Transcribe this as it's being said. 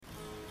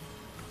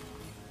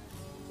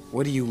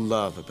What do you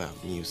love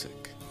about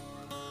music?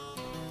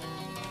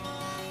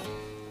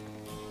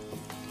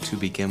 To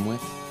begin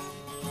with,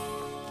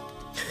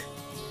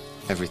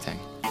 everything.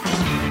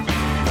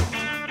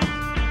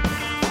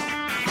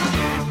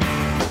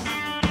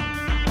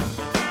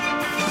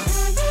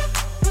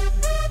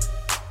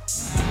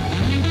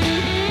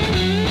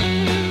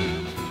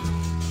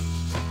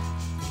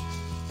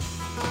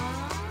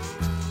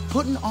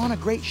 Putting on a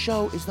great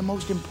show is the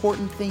most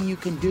important thing you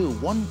can do.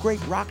 One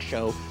great rock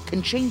show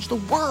can change the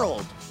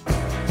world.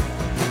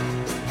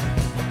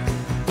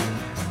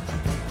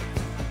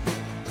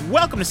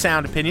 Welcome to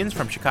Sound Opinions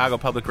from Chicago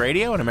Public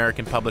Radio and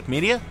American Public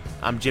Media.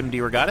 I'm Jim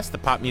DeRogatis, the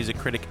pop music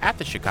critic at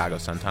the Chicago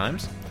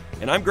Sun-Times.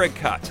 And I'm Greg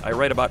Kot. I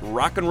write about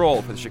rock and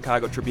roll for the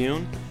Chicago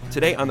Tribune.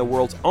 Today on the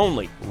world's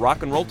only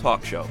rock and roll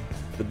talk show.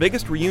 The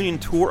biggest reunion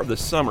tour of the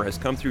summer has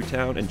come through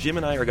town, and Jim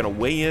and I are going to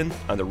weigh in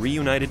on the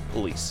reunited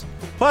Police.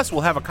 Plus,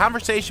 we'll have a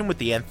conversation with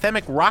the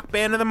anthemic rock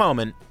band of the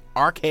moment,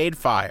 Arcade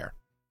Fire.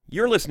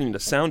 You're listening to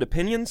Sound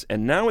Opinions,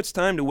 and now it's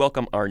time to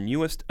welcome our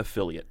newest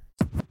affiliate.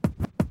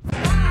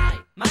 Hi,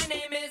 my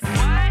name is...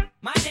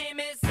 My name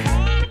is...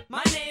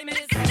 My name is...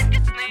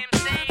 It's named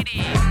Sadie.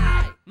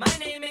 Hi, my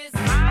name is...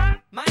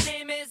 My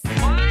name is...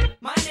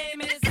 My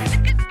name is...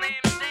 It's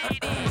named Sadie.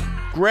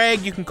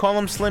 Greg, you can call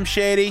him Slim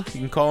Shady. You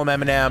can call him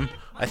Eminem.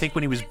 I think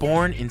when he was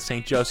born in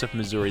St. Joseph,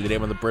 Missouri, the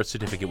name on the birth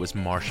certificate was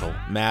Marshall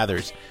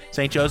Mathers.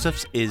 St.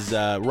 Joseph's is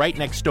right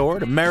next door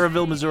to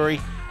Maryville, Missouri,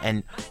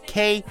 and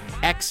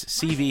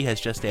KXCV has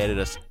just added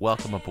us.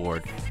 Welcome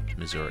aboard,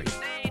 Missouri.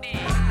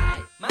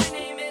 My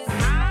name is...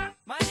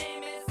 My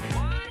name is...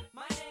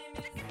 My name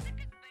is...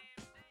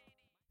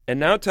 And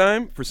now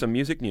time for some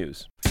music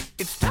news.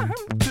 It's time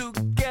to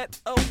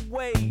get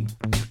away.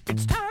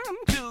 It's time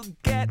to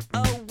get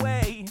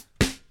away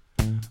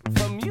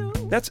from you.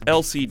 That's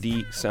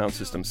LCD Sound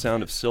System,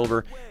 Sound of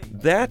Silver.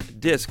 That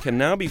disc can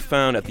now be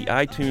found at the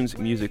iTunes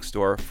Music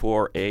Store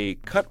for a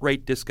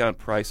cut-rate discount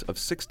price of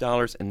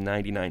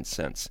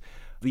 $6.99.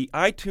 The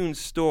iTunes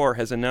Store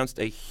has announced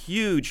a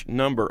huge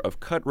number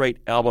of cut-rate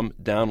album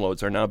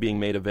downloads are now being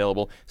made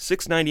available,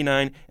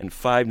 $6.99 and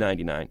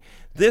 $5.99.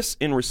 This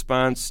in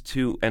response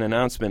to an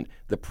announcement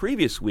the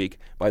previous week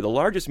by the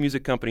largest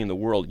music company in the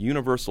world,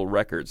 Universal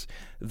Records,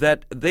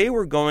 that they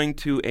were going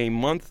to a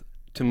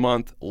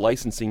month-to-month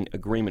licensing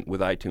agreement with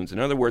iTunes. In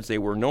other words, they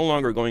were no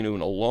longer going to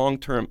a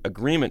long-term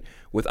agreement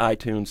with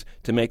iTunes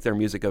to make their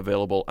music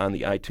available on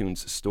the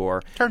iTunes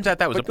Store. Turns out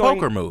that was a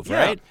poker move,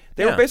 right?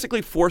 They were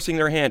basically forcing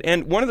their hand.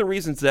 And one of the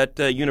reasons that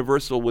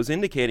Universal was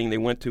indicating they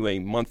went to a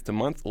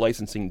month-to-month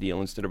licensing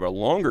deal instead of a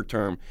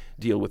longer-term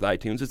deal with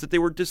iTunes is that they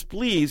were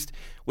displeased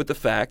with the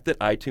fact that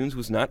iTunes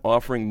was not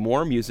offering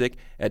more music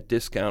at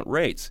discount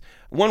rates.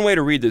 One way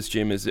to read this,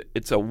 Jim, is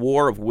it's a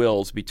war of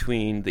wills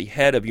between the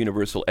head of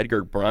Universal,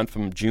 Edgar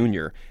Bronfman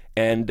Jr.,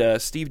 and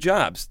Steve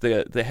Jobs,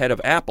 the head of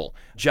Apple.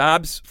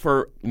 Jobs,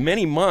 for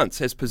many months,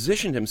 has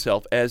positioned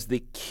himself as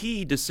the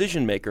key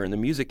decision maker in the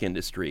music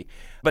industry.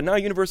 But now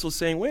Universal is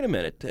saying, wait a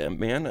minute,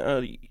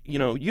 man, you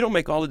don't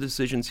make all the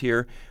decisions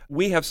here.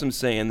 We have some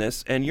say in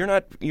this, and you're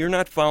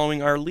not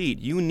following our lead.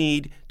 You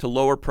need to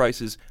lower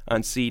prices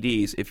on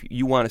CDs if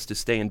you want us to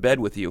stay in bed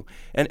with you.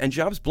 And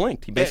Jobs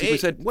blinked. He basically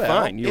said,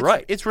 fine, you're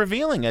right. It's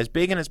revealing, as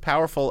big and as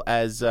powerful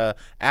as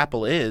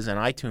Apple is and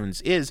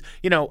iTunes is.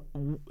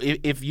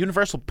 If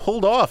Universal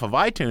pulled off of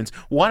iTunes,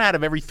 1 out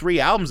of every 3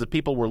 albums that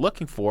people were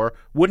looking for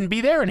wouldn't be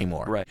there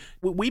anymore. Right.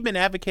 We've been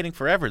advocating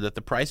forever that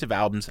the price of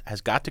albums has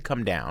got to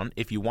come down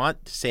if you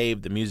want to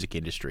save the music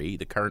industry,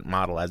 the current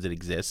model as it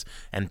exists,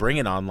 and bring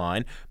it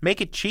online. Make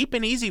it cheap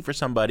and easy for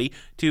somebody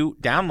to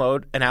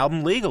download an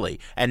album legally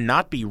and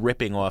not be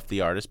ripping off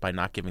the artist by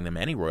not giving them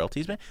any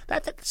royalties. Man,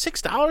 that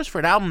 $6 for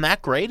an album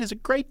that great is a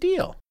great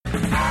deal.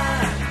 Am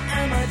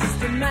I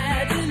just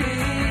imagining you?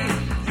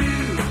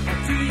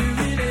 Do you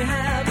really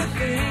have a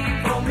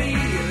thing for me?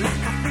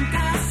 I think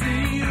I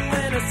see you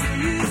when I see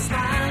you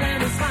smile,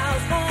 and it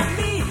smiles for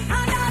me.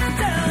 I gotta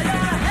tell you,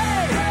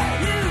 hey,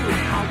 you,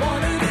 I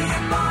wanna be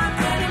your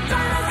boyfriend. I'm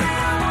trying to say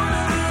I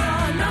wanna be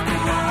your number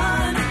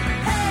one.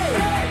 Hey,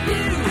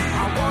 you,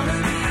 I wanna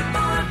be your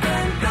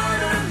boyfriend.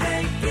 Gonna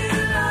make you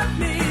love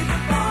me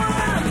before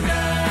I'm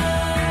done.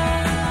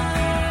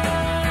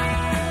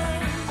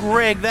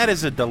 Greg, that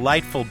is a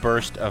delightful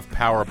burst of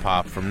power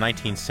pop from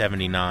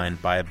 1979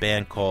 by a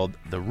band called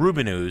the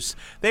Rubinoos.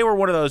 They were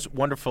one of those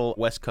wonderful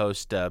West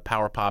Coast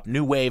power pop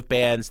new wave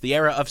bands, the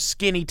era of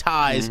skinny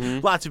ties,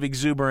 lots of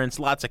exuberance,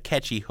 lots of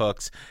catchy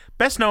hooks.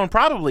 Best known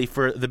probably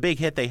for the big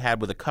hit they had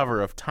with a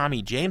cover of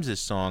Tommy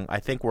James's song, I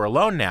Think We're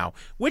Alone Now,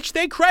 which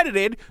they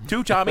credited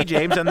to Tommy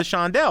James and the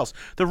Shondells.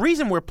 The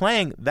reason we're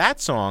playing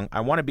that song, I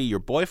Want to Be Your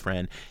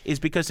Boyfriend,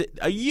 is because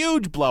a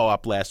huge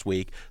blow-up last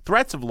week,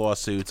 threats of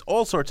lawsuits,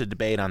 all sorts of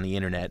debate on the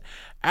internet.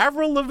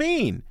 Avril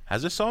Lavigne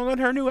has a song on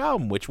her new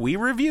album, which we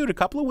reviewed a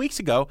couple of weeks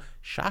ago.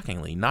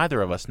 Shockingly,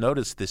 neither of us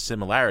noticed this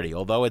similarity,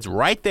 although it's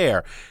right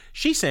there.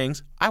 She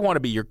sings, I Want to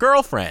Be Your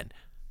Girlfriend.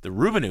 The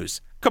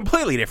Rubinoos,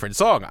 completely different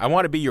song. I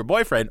Want to Be Your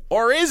Boyfriend,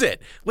 or is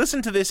it?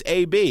 Listen to this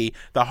A.B.,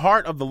 the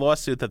heart of the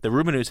lawsuit that the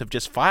Rubinoos have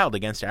just filed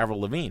against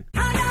Avril Lavigne.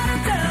 I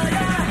gotta tell ya,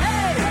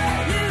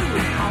 hey, you,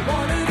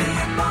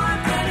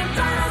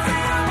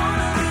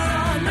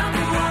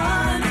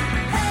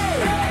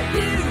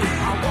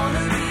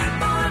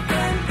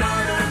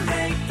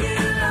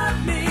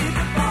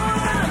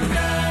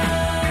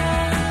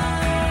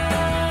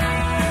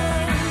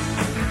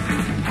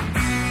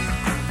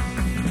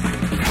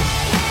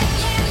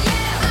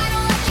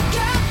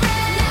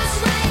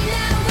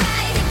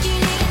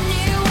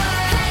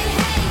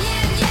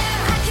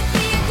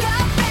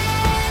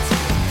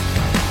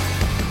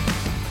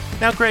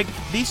 Now, Greg,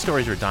 these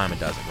stories are a dime a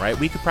dozen, right?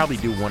 We could probably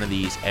do one of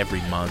these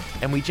every month,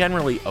 and we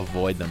generally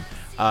avoid them.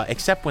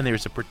 Except when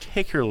there's a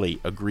particularly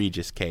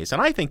egregious case.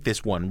 And I think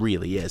this one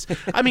really is.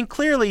 I mean,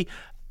 clearly,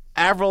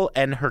 Avril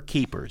and her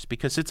keepers,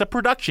 because it's a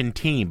production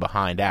team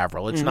behind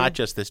Avril. It's not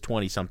just this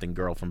 20-something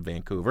girl from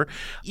Vancouver.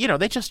 You know,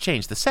 they just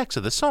changed the sex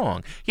of the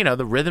song. You know,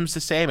 the rhythm's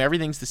the same,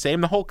 everything's the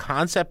same, the whole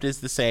concept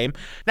is the same.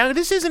 Now,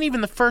 this isn't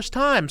even the first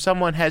time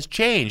someone has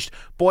changed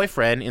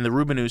boyfriend in the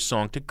Rubinoos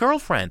song to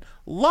girlfriend.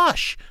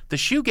 Lush, the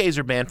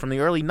shoegazer band from the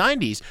early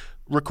 90s,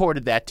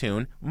 recorded that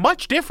tune,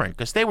 much different,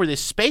 because they were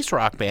this space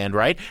rock band,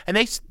 right? And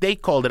they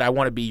called it I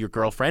Want to Be Your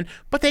Girlfriend,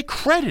 but they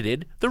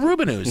credited the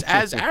Rubinoos,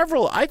 as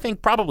Avril, I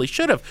think, probably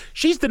should have.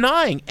 She's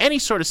denying any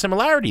sort of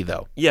similarity,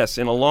 though. Yes,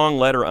 in a long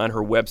letter on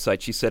her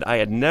website, she said, I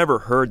had never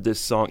heard this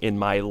song in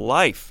my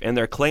life, and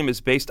their claim is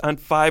based on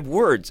 5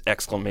 words, !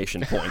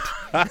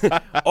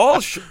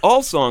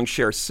 All songs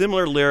share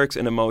similar lyrics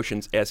and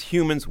emotions. As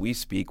humans, we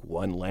speak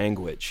one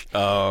language.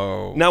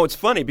 Oh. Now, it's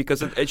funny,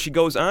 because she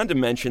goes on to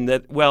mention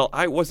that, well,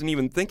 I wasn't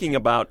even thinking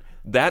about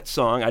that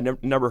song. I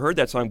never heard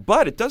that song,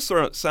 but it does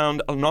sort of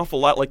sound an awful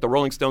lot like the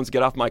Rolling Stones'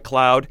 Get Off My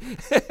Cloud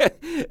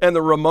and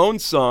the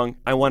Ramones song,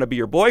 I Want to Be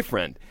Your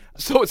Boyfriend.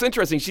 So it's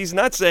interesting. She's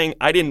not saying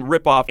I didn't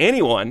rip off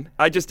anyone.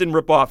 I just didn't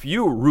rip off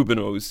you,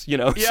 Rubinoos. You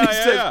know, she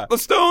says the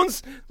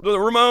Stones, the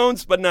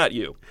Ramones, but not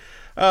you.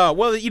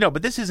 Well, you know,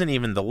 but this isn't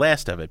even the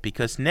last of it,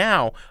 because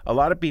now a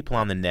lot of people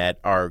on the net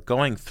are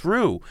going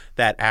through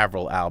that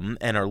Avril album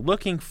and are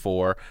looking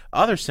for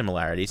other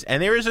similarities,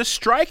 and there is a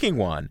striking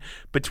one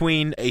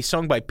between a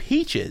song by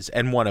Peaches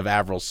and one of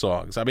Avril's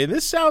songs. I mean,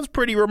 this sounds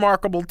pretty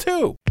remarkable,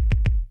 too.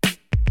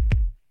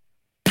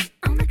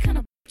 I'm the kind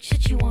of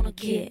shit you wanna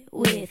get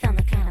with. I'm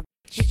the kind of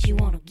shit you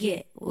wanna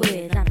get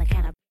with. I'm the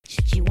kind of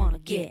shit you wanna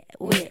get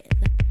with.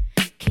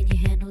 Can you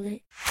handle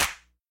it?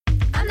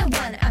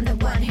 I'm the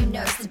one who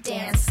knows the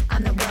dance.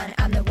 I'm the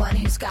one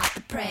who's got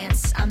the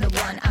prance. I'm the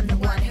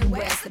one who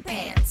wears the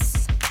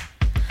pants.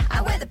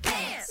 I wear the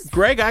pants.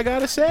 Greg, I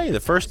gotta say, the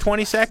first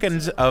 20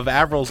 seconds of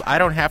Avril's I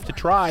Don't Have to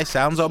Try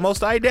sounds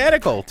almost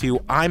identical to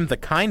I'm the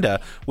Kinda,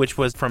 which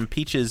was from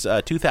Peach's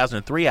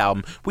 2003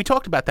 album. We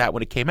talked about that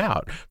when it came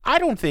out. I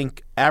don't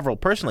think Avril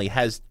personally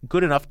has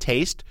good enough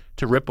taste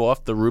to rip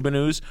off the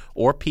Rubinoos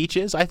or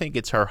Peaches. I think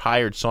it's her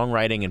hired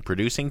songwriting and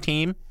producing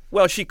team.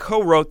 Well, she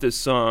co-wrote this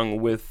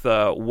song with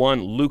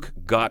one Luke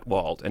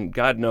Gottwald, and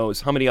God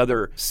knows how many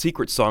other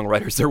secret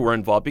songwriters there were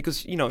involved,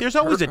 because, you know, there's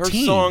always her a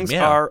team. songs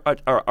are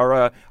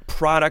a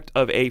product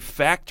of a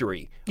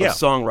factory of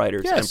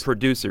songwriters and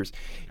producers.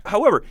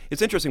 However,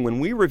 it's interesting, when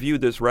we reviewed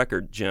this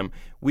record, Jim,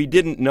 we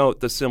didn't note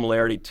the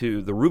similarity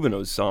to the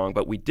Rubinoos song,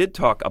 but we did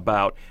talk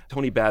about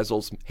Tony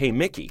Basil's Hey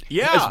Mickey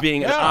as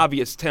being an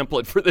obvious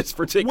template for this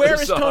particular song.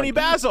 Where is Tony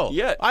Basil?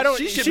 Yeah,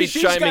 She should be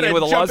chiming in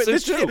with a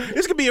lawsuit, too.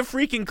 This could be a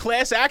freaking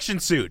class action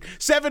suit.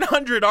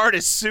 700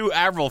 artists sue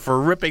Avril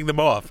for ripping them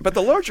off. But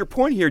the larger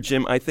point here,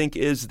 Jim, I think,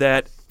 is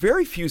that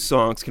very few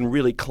songs can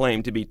really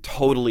claim to be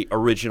totally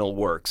original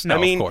works. No, I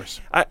mean, of course.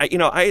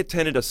 I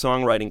attended a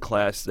songwriting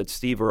class that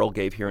Steve Earle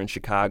gave here in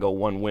Chicago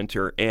one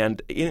winter,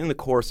 and in the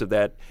course of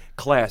that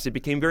class, it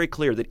became very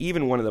clear that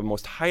even one of the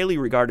most highly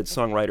regarded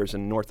songwriters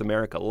in North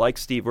America, like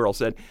Steve Earle,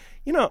 said,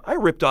 you know, I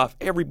ripped off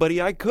everybody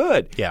I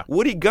could. Yeah.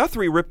 Woody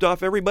Guthrie ripped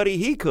off everybody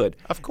he could.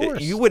 Of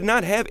course. You would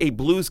not have a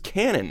blues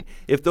canon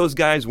if those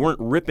guys weren't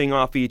ripping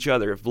off each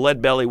other, if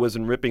Lead Belly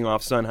wasn't ripping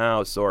off Son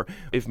House, or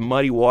if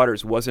Muddy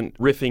Waters wasn't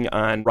riffing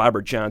on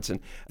Robert Johnson.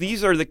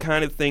 These are the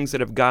kind of things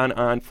that have gone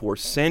on for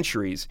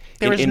centuries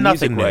in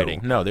music writing.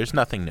 No, there's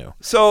nothing new.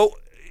 So,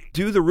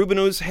 do the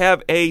Rubinoos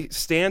have a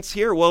stance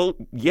here? Well,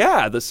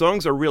 yeah, the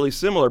songs are really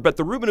similar, but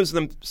the Rubinoos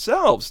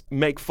themselves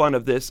make fun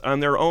of this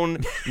on their own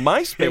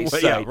MySpace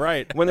site. Yeah,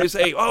 right. When they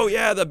say, oh,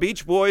 yeah, the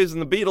Beach Boys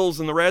and the Beatles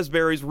and the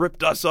Raspberries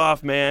ripped us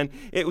off, man.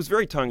 It was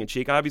very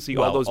tongue-in-cheek. Obviously,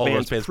 all those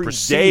bands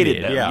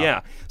predated them.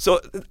 Yeah.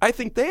 So I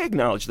think they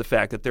acknowledge the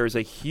fact that there's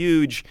a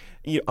huge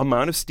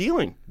amount of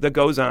stealing that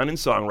goes on in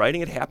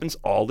songwriting. It happens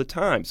all the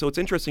time. So it's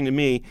interesting to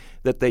me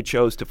that they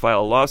chose to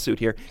file a lawsuit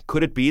here.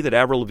 Could it be that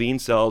Avril Lavigne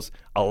sells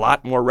a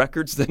lot more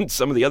records than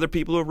some of the other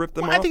people who have ripped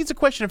them off? I think it's a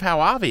question of how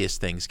obvious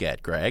things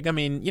get, Greg. I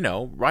mean, you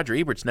know, Roger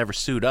Ebert's never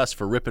sued us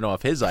for ripping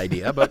off his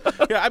idea, but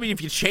I mean,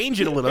 if you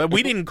change it a little bit,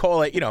 we didn't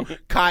call it,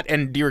 Cot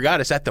and Dear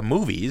Goddess at the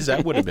movies.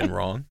 That would have been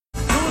wrong.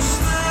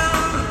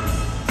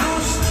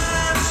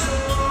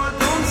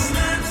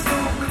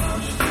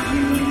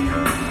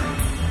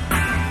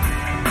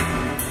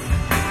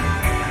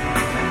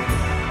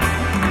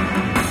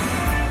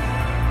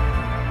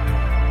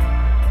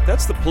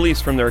 That's the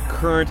Police from their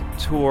current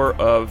tour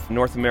of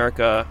North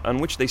America, on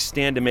which they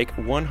stand to make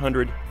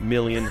 $100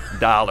 million.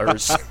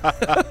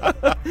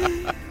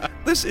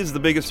 This is the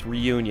biggest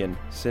reunion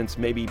since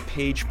maybe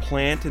Page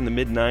Plant in the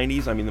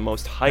mid-'90s. I mean, the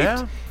most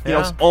hyped.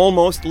 It's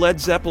almost Led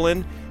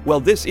Zeppelin. Well,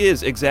 this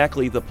is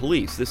exactly the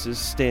Police. This is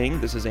Sting,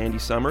 this is Andy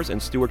Summers,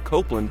 and Stuart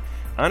Copeland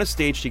on a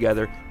stage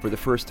together for the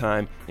first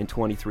time in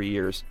 23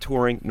 years,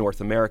 touring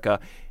North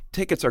America.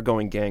 Tickets are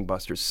going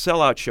gangbusters.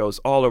 Sellout shows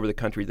all over the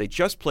country. They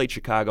just played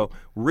Chicago,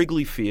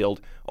 Wrigley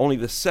Field. Only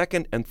the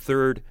second and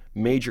third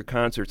major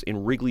concerts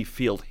in Wrigley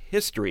Field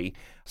history.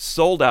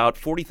 Sold out,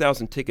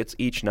 40,000 tickets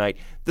each night.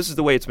 This is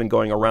the way it's been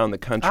going around the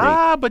country.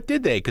 But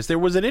did they? Because there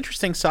was an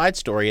interesting side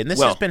story, and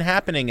this has been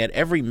happening at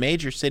every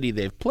major city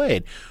they've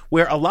played,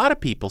 where a lot of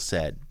people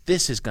said,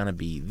 this is going to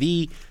be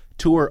the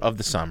tour of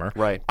the summer.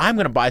 Right. I'm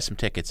going to buy some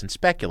tickets and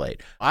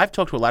speculate. I've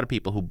talked to a lot of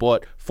people who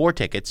bought 4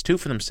 tickets, 2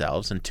 for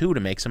themselves and 2 to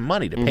make some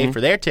money, to pay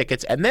for their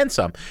tickets and then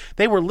some.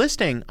 They were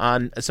listing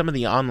on some of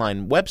the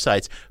online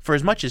websites for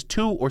as much as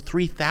 $2,000 or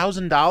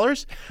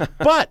 $3,000.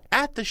 But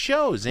at the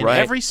shows in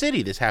every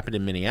city, this happened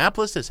in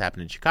Minneapolis, this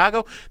happened in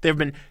Chicago, there have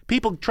been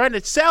people trying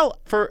to sell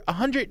for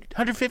 $100,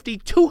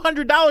 $150,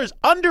 $200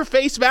 under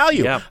face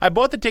value. Yeah. I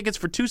bought the tickets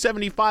for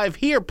 $275.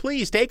 Here,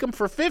 please take them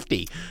for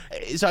 $50.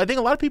 So I think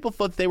a lot of people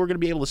thought they were going to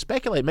be able to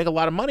speculate, make a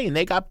lot of money, and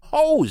they got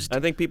posed. I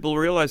think people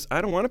realize,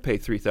 I don't want to pay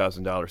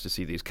 $3,000 to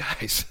see these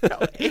guys.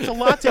 It's a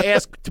lot to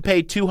ask to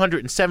pay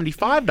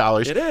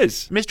 $275. It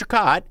is. Mr.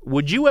 Cott,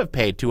 would you have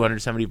paid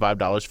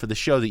 $275 for the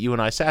show that you and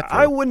I sat through?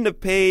 I wouldn't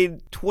have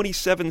paid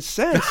 27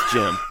 cents,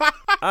 Jim.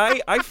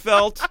 I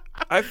felt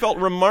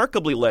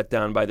remarkably let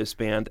down by this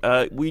band.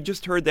 We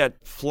just heard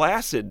that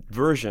flaccid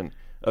version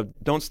of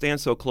Don't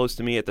Stand So Close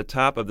to Me at the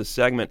top of the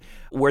segment,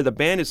 where the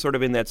band is sort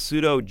of in that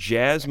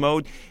pseudo-jazz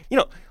mode.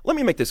 Let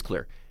me make this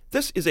clear.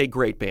 This is a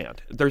great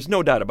band. There's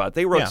no doubt about it.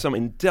 They wrote some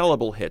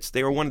indelible hits.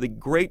 They were one of the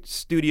great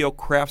studio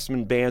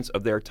craftsman bands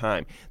of their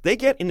time. They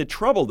get into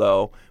trouble,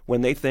 though,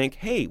 when they think,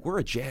 hey, we're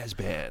a jazz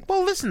band.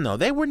 Well, listen, though,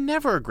 they were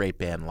never a great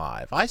band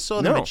live. I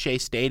saw them at Shea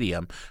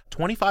Stadium,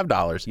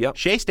 $25. Yep.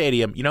 Shea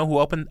Stadium, you know who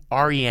opened?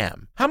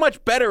 REM. How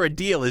much better a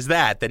deal is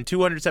that than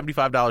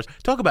 $275?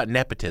 Talk about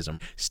nepotism.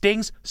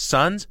 Sting's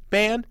son's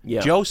band,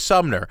 Joe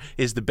Sumner,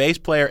 is the bass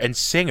player and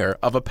singer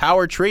of a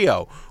power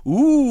trio.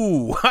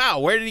 Ooh, wow,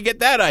 where did he get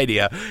that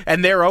idea?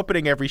 And they're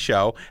opening every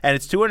show, and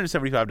it's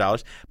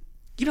 $275.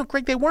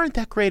 Greg, they weren't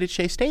that great at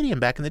Shea Stadium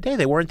back in the day.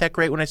 They weren't that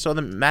great when I saw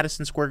them at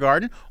Madison Square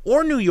Garden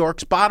or New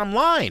York's Bottom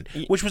Line,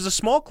 which was a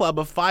small club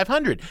of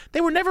 500.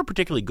 They were never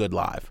particularly good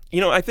live.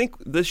 I think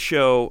this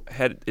show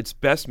had its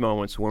best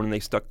moments when they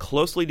stuck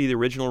closely to the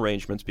original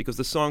arrangements, because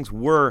the songs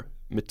were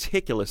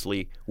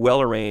meticulously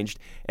well arranged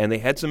and they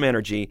had some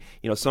energy.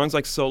 Songs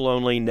like So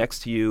Lonely,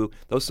 Next to You,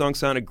 those songs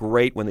sounded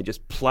great when they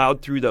just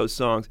plowed through those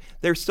songs.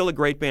 They're still a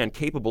great band,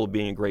 capable of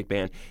being a great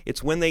band.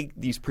 It's when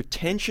these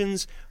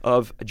pretensions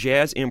of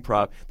jazz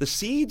improv, the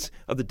seeds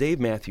of the Dave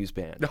Matthews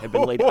Band have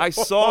been laid. I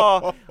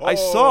saw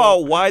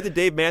why the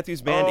Dave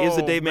Matthews Band is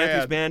the Dave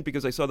Matthews Band,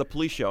 because I saw the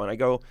Police show and I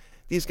go,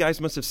 these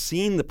guys must have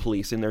seen the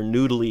Police in their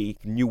noodly,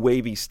 new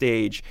wavy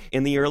stage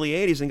in the early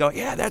 80s and go,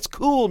 yeah, that's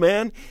cool,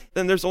 man.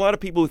 Then there's a lot of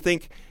people who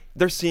think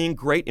they're seeing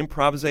great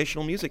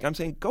improvisational music. I'm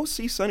saying, go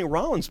see Sonny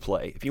Rollins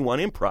play if you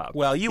want improv.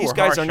 Well, these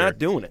guys are not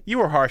doing it. You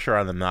were harsher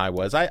on them than I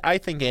was. I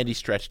think Andy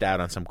stretched out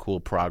on some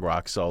cool prog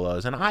rock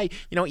solos. And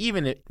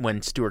even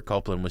when Stuart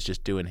Copeland was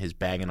just doing his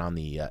banging on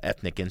the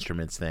ethnic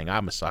instruments thing,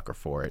 I'm a sucker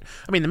for it.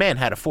 I mean, the man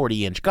had a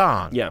 40-inch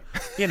gong. Yeah.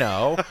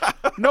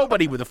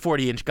 Nobody with a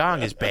 40-inch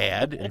gong is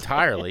bad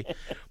entirely.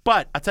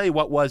 But I'll tell you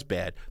what was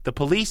bad. The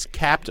Police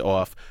capped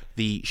off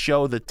the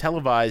show. The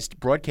televised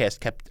broadcast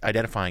kept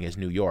identifying as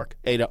New York.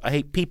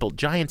 Hey, people,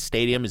 Giant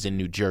Stadium is in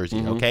New Jersey,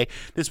 okay?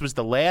 This was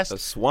the last... The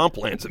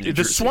swamplands of New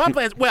Jersey. The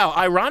swamplands. Well,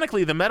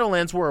 ironically, the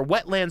Meadowlands were a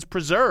wetlands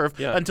preserve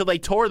until they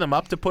tore them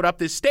up to put up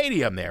this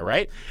stadium there,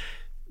 right?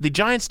 The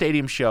Giant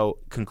Stadium show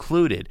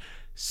concluded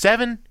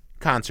 7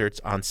 concerts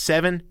on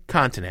 7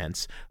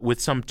 continents with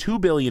some 2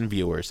 billion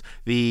viewers.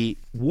 The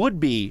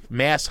would-be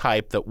mass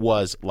hype that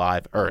was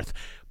Live Earth.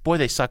 Boy,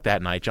 they sucked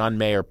that night. John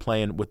Mayer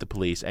playing with the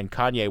Police and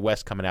Kanye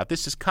West coming out.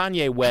 This is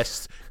Kanye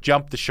West's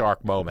jump the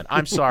shark moment.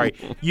 I'm sorry.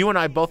 You and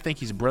I both think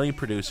he's a brilliant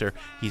producer.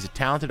 He's a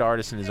talented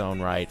artist in his own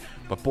right.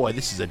 But boy,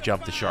 this is a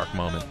jump the shark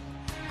moment.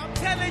 I'm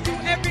telling you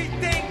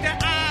everything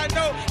that I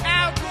know.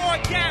 Al Gore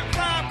got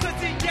robbed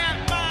because he got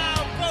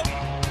my vote.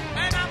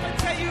 And I'm going to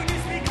tell you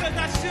this because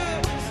I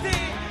should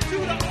stand to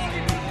the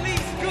only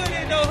police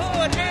good in the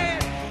hood.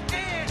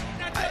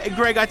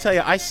 Greg, I tell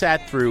you, I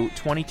sat through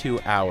 22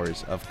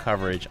 hours of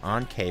coverage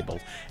on cable,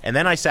 and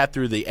then I sat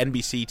through the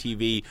NBC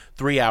TV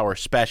 3-hour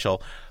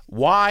special.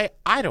 Why?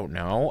 I don't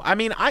know. I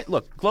mean,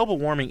 look, global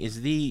warming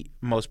is the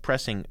most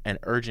pressing and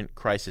urgent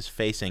crisis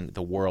facing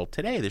the world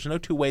today. There's no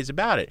two ways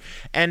about it.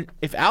 And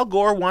if Al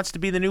Gore wants to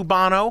be the new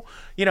Bono,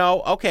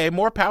 okay,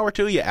 more power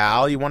to you,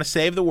 Al. You want to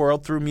save the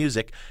world through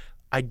music.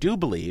 I do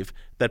believe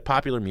that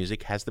popular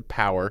music has the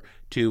power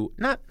to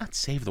not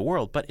save the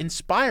world, but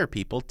inspire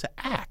people to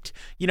act.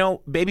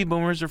 Baby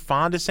boomers are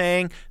fond of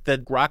saying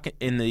that rock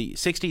in the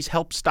 60s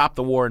helped stop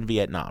the war in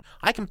Vietnam.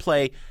 I can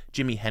play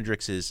Jimi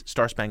Hendrix's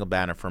Star Spangled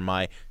Banner for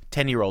my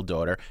 10-year-old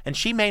daughter, and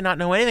she may not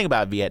know anything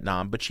about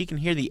Vietnam, but she can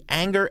hear the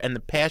anger and the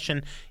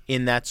passion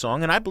in that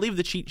song, and I believe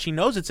that she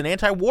knows it's an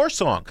anti-war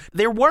song.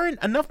 There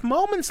weren't enough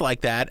moments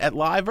like that at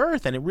Live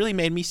Earth, and it really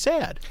made me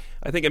sad.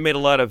 I think it made a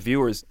lot of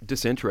viewers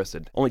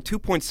disinterested. Only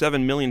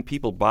 2.7 million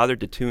people bothered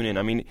to tune in.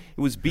 I mean, it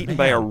was beaten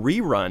by a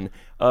rerun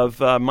of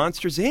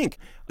Monsters, Inc.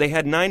 They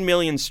had 9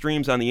 million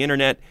streams on the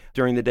internet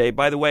during the day.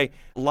 By the way,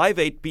 Live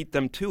 8 beat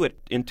them to it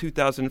in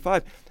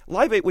 2005.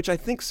 Live 8, which I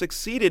think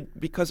succeeded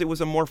because it was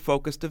a more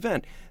focused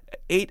event.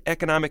 8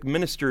 economic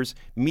ministers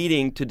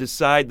meeting to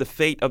decide the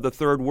fate of the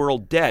third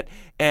world debt.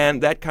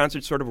 And that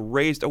concert sort of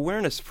raised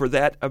awareness for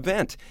that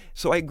event.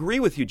 So I agree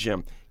with you,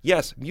 Jim.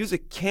 Yes,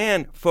 music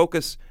can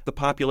focus the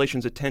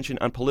population's attention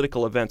on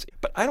political events,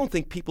 but I don't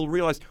think people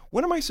realize,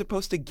 what am I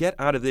supposed to get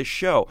out of this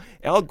show?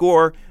 Al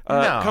Gore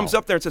comes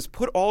up there and says,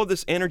 put all of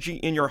this energy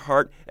in your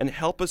heart and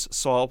help us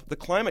solve the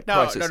climate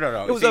crisis.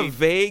 No. It was a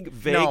vague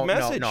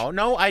message.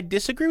 No, I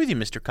disagree with you,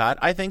 Mr. Cott.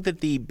 I think that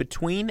the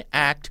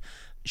between-act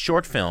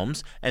short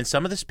films and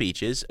some of the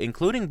speeches,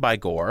 including by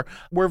Gore,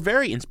 were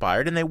very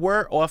inspired, and they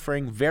were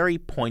offering very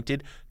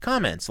pointed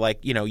comments like,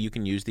 you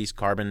can use these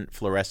carbon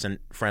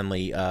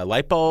fluorescent-friendly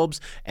light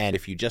bulbs, and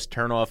if you just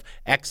turn off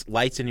X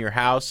lights in your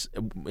house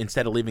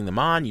instead of leaving them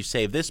on, you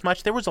save this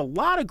much. There was a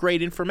lot of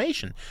great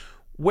information.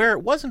 Where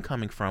it wasn't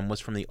coming from was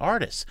from the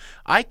artists.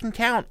 I can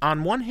count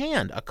on one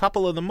hand a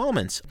couple of the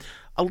moments.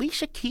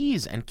 Alicia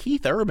Keys and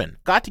Keith Urban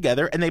got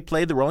together and they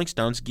played the Rolling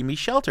Stones' Gimme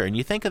Shelter. And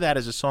you think of that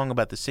as a song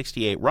about the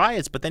 68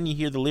 riots, but then you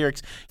hear the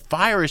lyrics,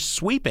 fire is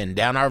sweeping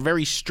down our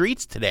very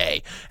streets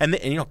today. And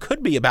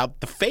could be about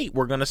the fate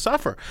we're going to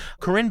suffer.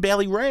 Corinne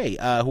Bailey Rae,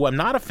 who I'm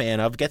not a fan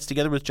of, gets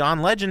together with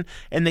John Legend,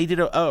 and they did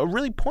a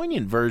really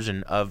poignant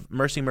version of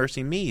Mercy,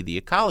 Mercy Me, The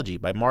Ecology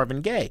by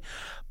Marvin Gaye.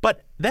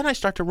 But then I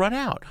start to run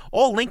out.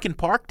 All Linkin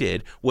Park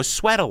did was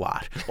sweat a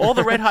lot. All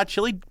the Red Hot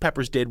Chili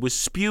Peppers did was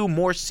spew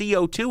more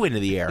CO2 into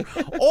the air.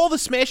 All the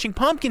Smashing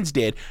Pumpkins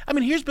did. I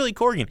mean, here's Billy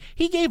Corgan.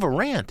 He gave a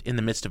rant in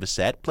the midst of a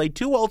set, played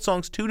 2 old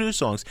songs, 2 new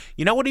songs.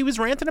 You know what he was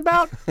ranting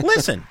about?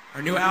 Listen.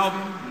 Our new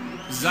album,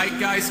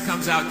 Zeitgeist,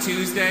 comes out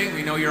Tuesday.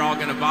 We know you're all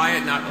going to buy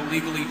it, not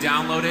illegally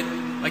download it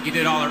like you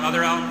did all our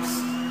other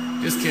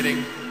albums. Just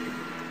kidding.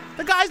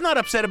 The guy's not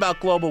upset about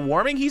global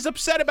warming. He's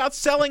upset about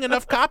selling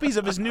enough copies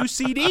of his new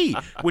CD,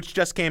 which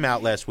just came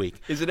out last week.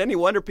 Is it any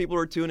wonder people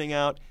are tuning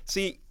out?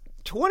 See,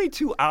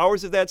 22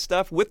 hours of that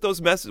stuff with those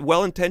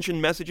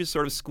well-intentioned messages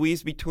sort of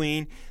squeezed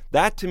between,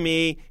 that to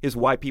me is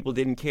why people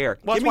didn't care.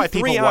 Well, Give that's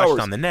me why 3 people hours.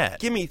 watched on the net.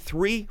 Give me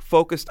 3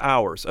 focused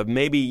hours of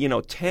maybe,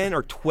 10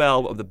 or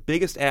 12 of the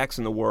biggest acts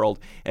in the world,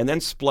 and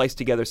then splice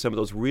together some of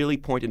those really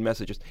pointed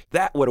messages.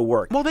 That would have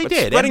worked. Well, they but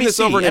did. Spreading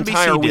this over an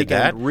entire did weekend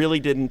that. really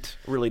didn't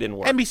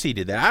work. NBC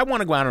did that. I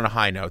want to go out on a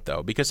high note,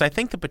 though, because I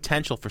think the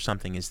potential for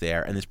something is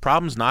there, and this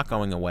problem's not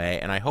going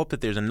away, and I hope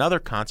that there's another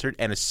concert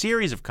and a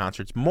series of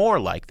concerts more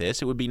like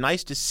this. It would be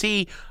nice to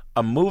see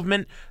a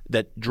movement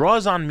that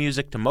draws on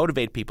music to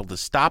motivate people to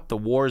stop the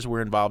wars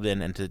we're involved in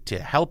and to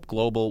help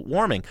global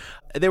warming.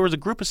 There was a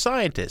group of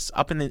scientists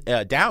up in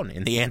the down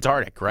in the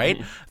Antarctic, right?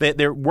 Mm-hmm.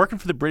 They're working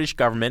for the British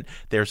government.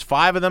 There's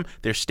 5 of them.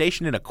 They're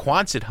stationed in a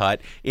Quonset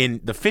hut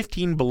in the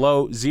 15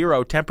 below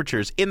zero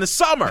temperatures in the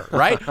summer,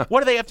 right?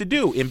 What do they have to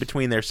do in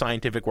between their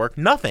scientific work?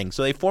 Nothing.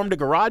 So they formed a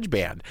garage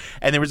band.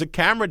 And there was a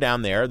camera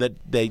down there that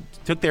they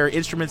took their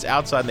instruments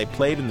outside and they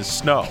played in the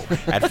snow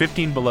at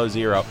 15 below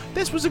zero.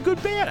 This was a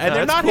good band. And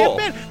they're not cool.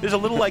 hip band. There's a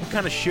little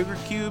kind of Sugar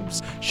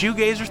Cubes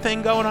shoegazer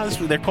thing going on.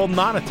 They're called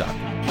Nonotuck.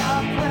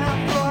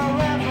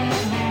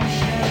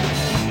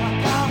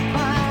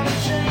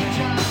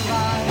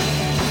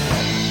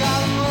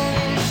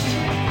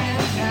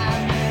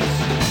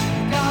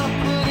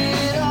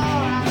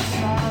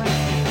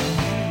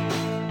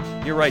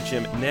 You're right,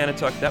 Jim.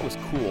 Nanatuck, that was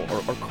cool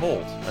or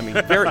cold. I mean,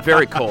 very,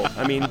 very cold.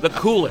 I mean, the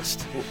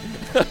coolest.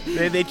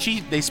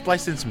 They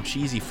spliced in some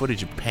cheesy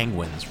footage of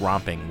penguins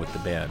romping with the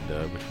band,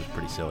 which was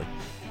pretty silly.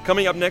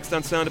 Coming up next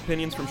on Sound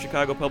Opinions from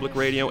Chicago Public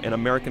Radio and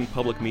American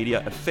Public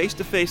Media, a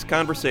face-to-face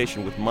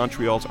conversation with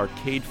Montreal's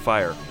Arcade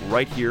Fire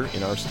right here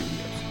in our studios.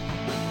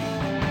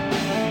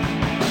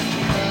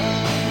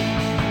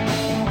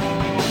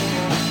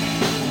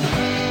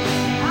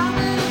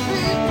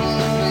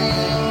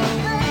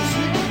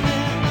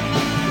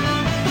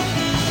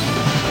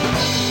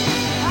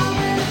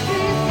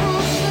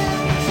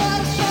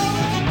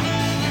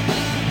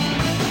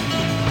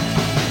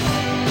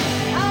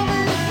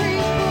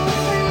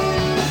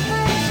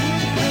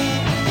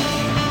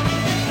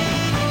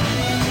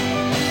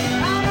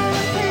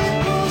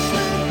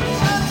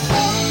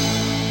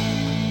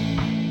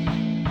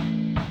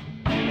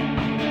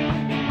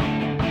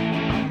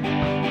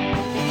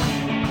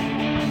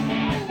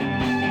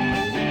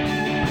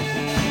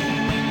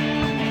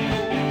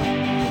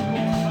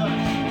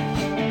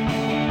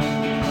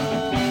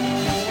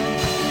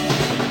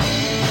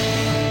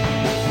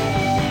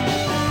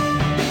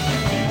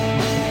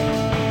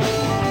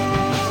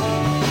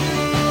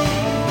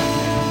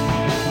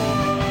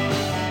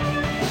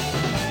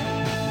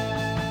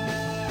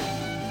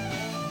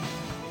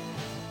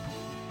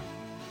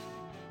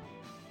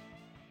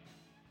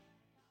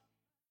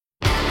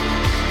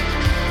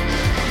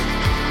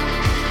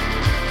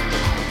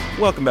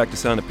 Welcome back to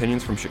Sound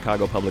Opinions from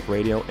Chicago Public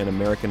Radio and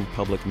American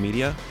Public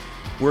Media.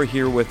 We're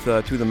here with 2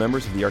 of the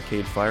members of the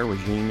Arcade Fire,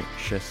 Regine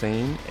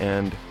Chassain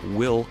and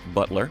Will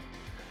Butler.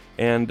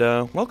 And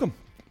welcome.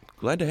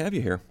 Glad to have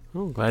you here.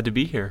 Oh, glad to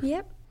be here.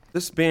 Yep.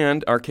 This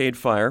band, Arcade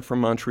Fire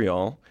from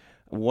Montreal,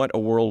 What a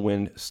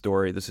whirlwind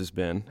story this has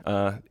been.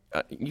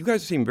 You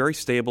guys seem very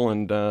stable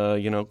and,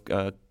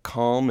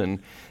 calm,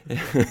 and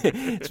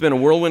it's been a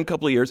whirlwind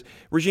couple of years.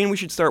 Regine, we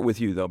should start with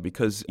you, though,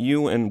 because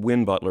you and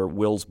Win Butler,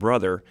 Will's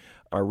brother,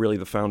 are really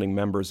the founding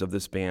members of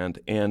this band.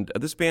 And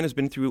this band has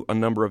been through a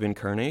number of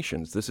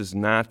incarnations. This is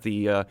not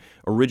the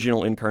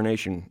original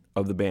incarnation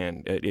of the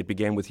band. It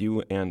began with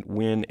you and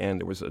Win, and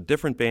there was a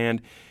different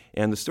band.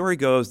 And the story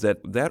goes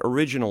that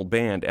original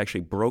band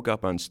actually broke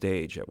up on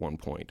stage at one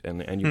point,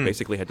 and you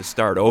basically had to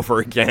start over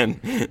again.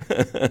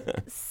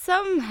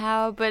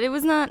 Somehow, but it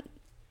was not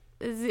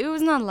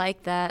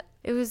like that.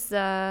 It was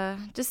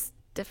just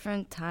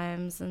different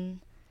times.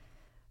 And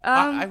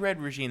I read,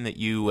 Regine, that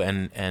you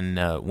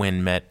and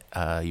Win met.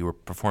 You were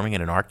performing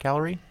at an art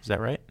gallery. Is that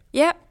right?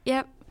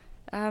 Yep.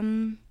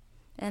 And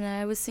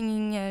I was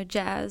singing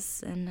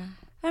jazz, and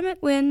I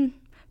met Win.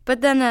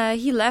 But then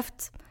he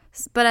left.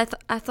 But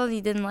I thought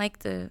he didn't like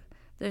the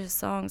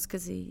songs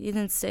because he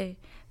didn't stay.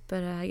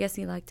 But I guess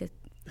he liked it.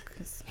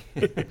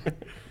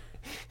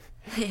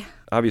 Yeah.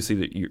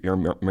 Obviously, you're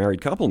a married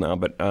couple now,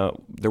 but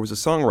there was a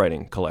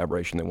songwriting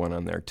collaboration that went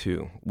on there,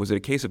 too. Was it a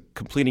case of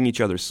completing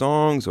each other's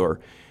songs or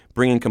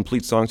bringing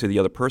complete songs to the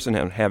other person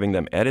and having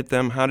them edit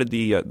them? How did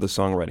the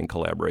songwriting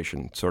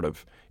collaboration sort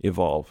of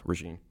evolve,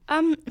 Regine?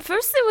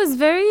 First, it was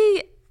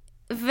very,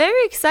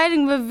 very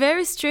exciting, but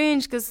very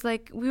strange because,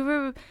 we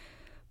were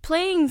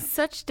playing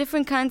such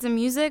different kinds of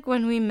music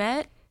when we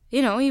met.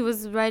 He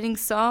was writing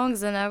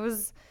songs, and I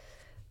was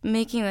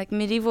making,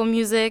 medieval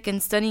music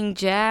and studying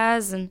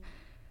jazz, and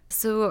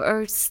so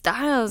our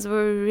styles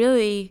were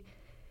really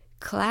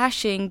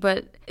clashing,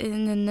 but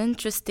in an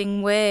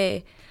interesting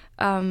way.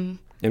 And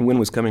Win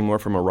was coming more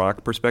from a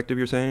rock perspective,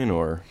 you're saying,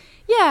 or?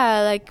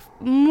 Yeah,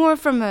 more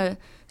from a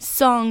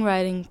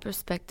songwriting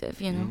perspective,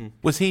 Mm-hmm.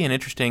 Was he an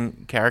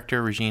interesting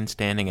character, Regine,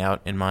 standing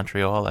out in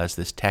Montreal as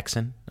this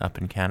Texan up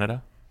in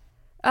Canada?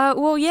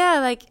 Well,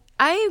 yeah,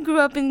 I grew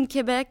up in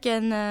Quebec,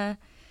 and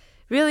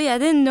really I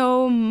didn't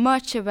know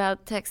much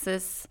about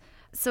Texas.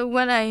 So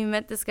when I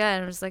met this guy,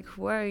 I was like,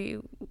 where are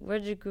you?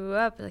 Where'd you grow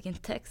up? In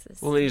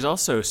Texas. Well, and he's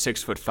also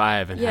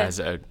 6'5" and has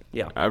a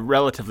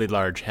relatively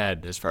large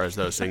head as far as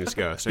those things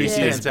go. So you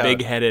see this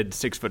big-headed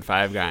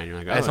 6'5" guy, and you're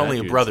like, oh, as only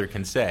a brother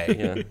can say.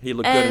 Yeah, he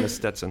looked good in a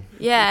Stetson.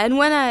 Yeah, and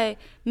when I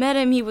met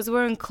him, he was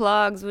wearing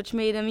clogs, which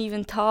made him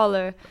even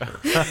taller.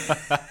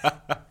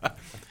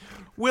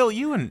 Will,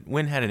 you and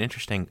Win had an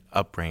interesting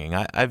upbringing.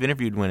 I've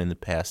interviewed Win in the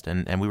past,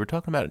 and we were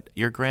talking about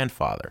your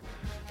grandfather.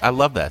 I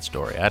love that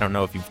story. I don't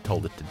know if you've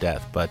told it to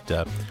death, but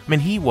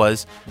he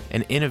was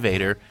an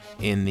innovator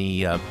in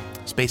the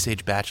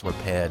space-age bachelor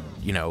pad,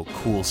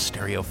 cool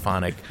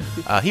stereophonic.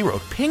 He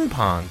wrote Ping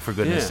Pong, for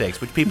goodness sakes,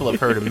 which people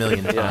have heard a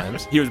million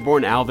times. He was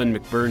born Alvin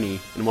McBurney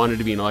and wanted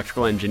to be an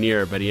electrical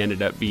engineer, but he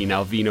ended up being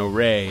Alvino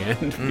Ray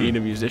and being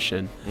a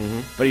musician.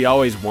 Mm-hmm. But he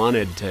always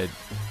wanted to.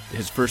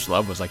 His first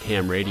love was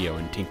ham radio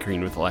and tinkering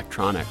with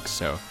electronics.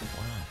 So,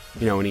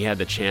 when he had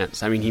the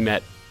chance, he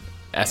met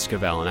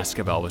Esquivel, and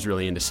Esquivel was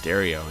really into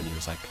stereo, and he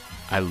was like,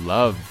 I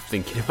love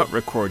thinking about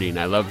recording.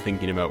 I love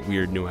thinking about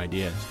weird new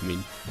ideas.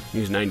 When he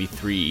was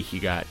 93, he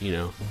got,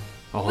 a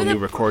whole new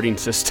recording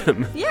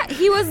system. Yeah,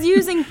 he was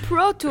using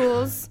Pro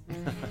Tools.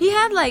 He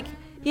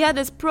had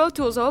this Pro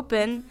Tools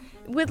open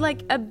with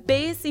a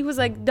bass. He was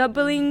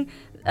doubling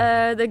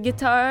the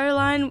guitar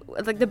line,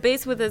 the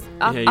bass with his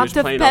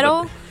octave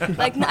pedal,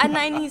 at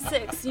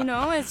 96,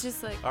 it's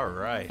just All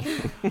right.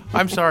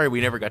 I'm sorry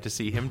we never got to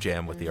see him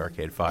jam with the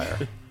Arcade Fire.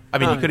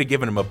 You could have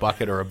given him a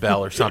bucket or a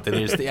bell or something.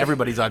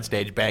 Everybody's on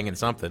stage banging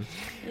something.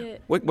 Yeah.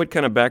 What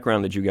kind of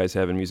background did you guys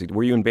have in music?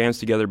 Were you in bands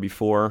together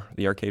before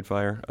the Arcade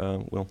Fire,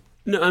 Will?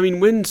 No,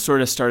 Win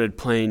sort of started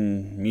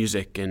playing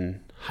music in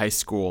high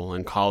school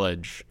and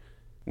college.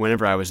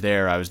 Whenever I was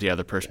there, I was the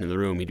other person in the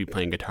room. He'd be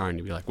playing guitar, and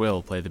he'd be like,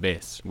 Will, play the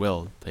bass.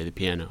 Will, play the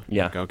piano.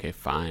 Yeah. Okay,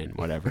 fine,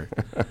 whatever.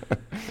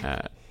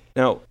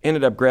 Now,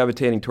 ended up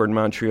gravitating toward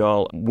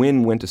Montreal.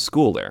 Win went to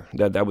school there.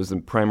 That was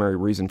the primary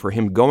reason for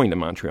him going to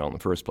Montreal in the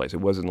first place.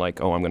 It wasn't I'm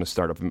going to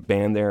start a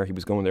band there. He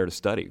was going there to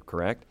study,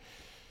 correct?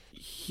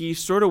 He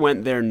sort of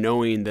went there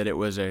knowing that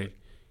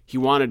he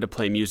wanted to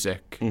play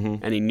music, mm-hmm.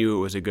 and he knew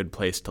it was a good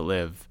place to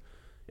live.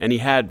 And he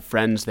had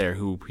friends there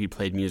who he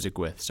played music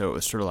with, so it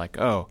was sort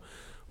of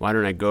why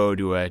don't I go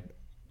to a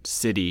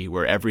city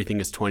where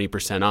everything is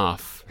 20%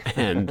 off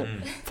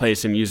and play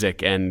some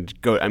music and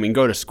go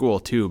to school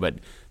too, but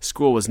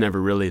school was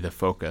never really the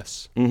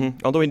focus.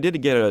 Mm-hmm. Although he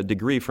did get a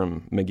degree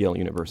from McGill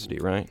University,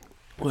 right?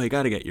 Well, you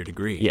got to get your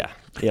degree. Yeah.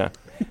 Well,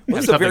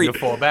 that's something to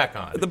fall back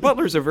on. The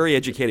Butlers are a very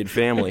educated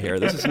family here.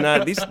 This is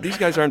not these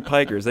guys aren't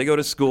pikers. They go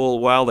to school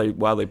while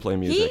they play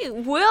music.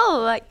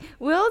 Will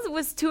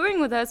was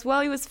touring with us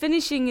while he was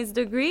finishing his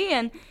degree,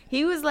 and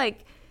he was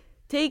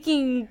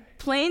taking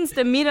planes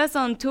to meet us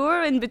on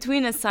tour in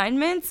between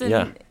assignments,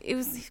 and it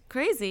was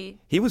crazy.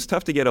 He was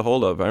tough to get a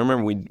hold of. I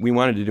remember we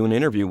wanted to do an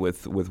interview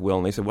with Will,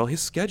 and they said, well,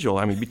 his schedule,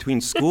 I mean,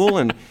 between school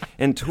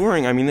and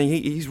touring, I mean,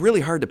 he's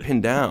really hard to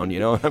pin down, you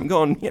know. I'm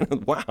going, you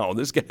know, wow,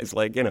 this guy's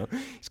like, you know,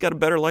 he's got a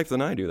better life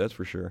than I do, that's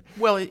for sure.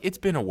 Well, it's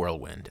been a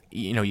whirlwind.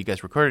 You know, you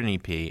guys recorded an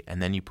EP,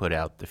 and then you put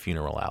out the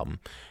Funeral album.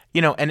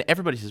 You know, and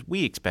everybody says,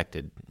 we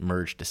expected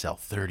Merge to sell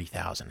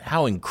 30,000.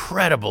 How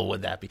incredible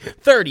would that be?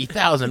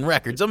 30,000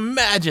 records.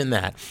 Imagine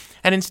that.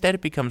 And instead it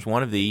becomes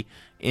one of the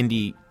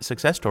indie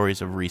success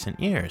stories of recent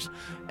years.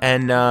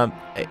 And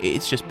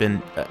it's just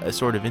been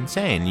sort of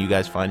insane. You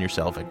guys find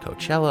yourself at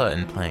Coachella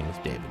and playing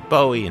with David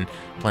Bowie and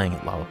playing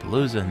at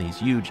Lollapalooza and these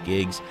huge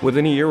gigs.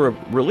 Within a year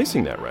of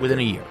releasing that record. Within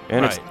a year.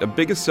 And right. It's the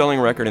biggest selling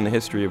record in the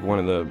history of one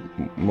of the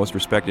most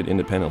respected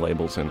independent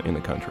labels in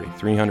the country.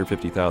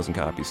 350,000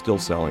 copies, still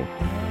selling.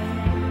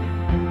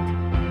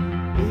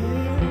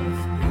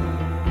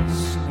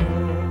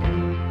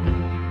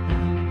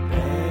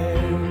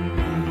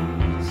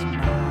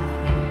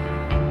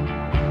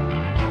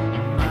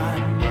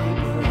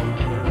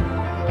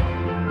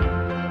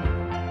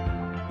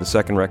 The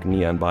second record,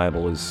 Neon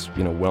Bible, is,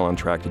 you know, well on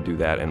track to do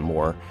that and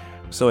more.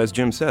 So as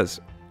Jim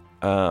says,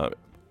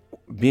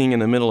 being in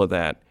the middle of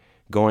that,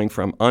 going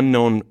from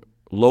unknown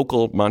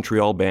local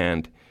Montreal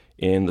band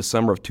in the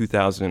summer of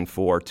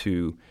 2004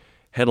 to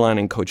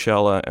headlining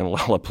Coachella and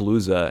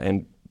Lollapalooza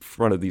in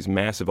front of these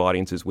massive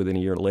audiences within a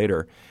year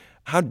later,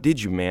 how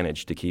did you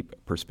manage to keep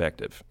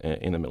perspective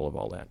in the middle of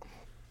all that?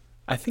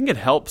 I think it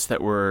helps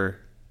that we're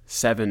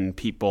 7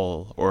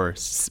 people or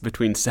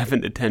between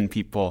 7 to 10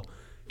 people.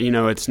 You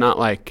know, it's not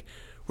like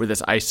we're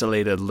this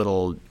isolated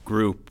little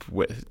group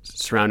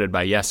surrounded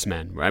by yes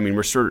men. I mean,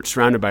 we're sort of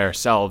surrounded by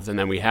ourselves, and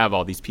then we have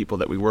all these people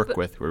that we work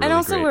with who are really and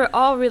also great. We're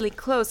all really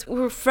close.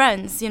 We're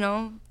friends, you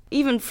know,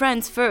 even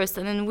friends first,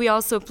 and then we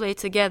also play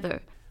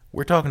together.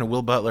 We're talking to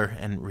Will Butler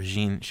and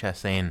Regine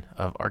Chassagne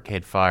of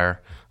Arcade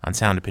Fire on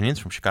Sound Opinions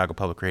from Chicago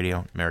Public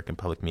Radio, American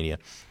Public Media.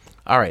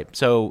 All right,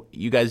 so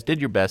you guys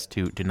did your best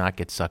to not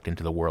get sucked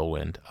into the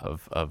whirlwind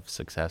of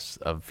success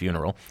of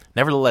Funeral.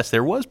 Nevertheless,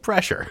 there was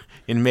pressure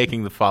in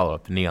making the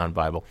follow-up, the Neon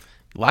Bible.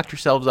 You locked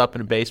yourselves up in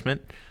a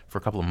basement for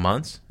a couple of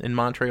months in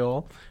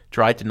Montreal,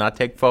 tried to not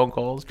take phone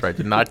calls, tried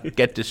to not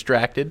get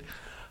distracted.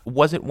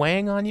 Was it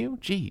weighing on you?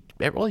 Gee,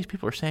 all these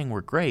people are saying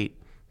we're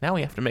great. Now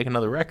we have to make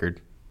another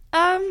record.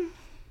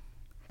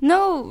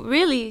 No,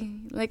 really,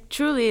 like,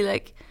 truly,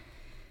 like...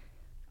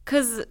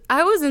 Because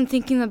I wasn't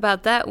thinking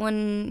about that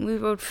when we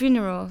wrote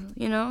Funeral,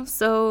 you know?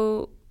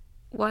 So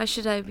why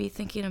should I be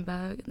thinking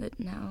about it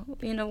now,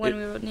 you know, when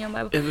we wrote Neon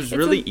Bible? It was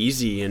really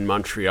easy in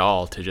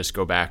Montreal to just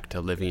go back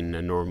to living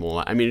a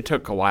normal... I mean, it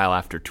took a while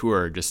after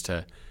tour just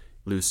to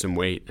lose some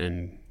weight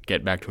and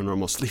get back to a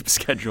normal sleep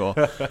schedule.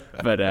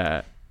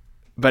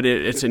 But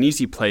it's an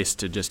easy place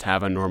to just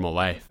have a normal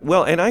life.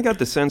 Well, and I got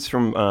the sense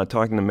from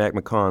talking to Mac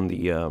McCon,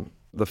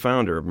 the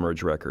founder of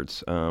Merge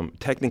Records,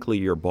 technically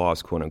your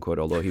boss, quote unquote,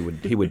 although he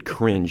would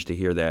cringe to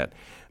hear that.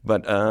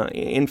 But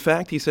in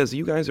fact, he says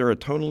you guys are a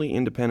totally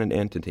independent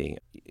entity.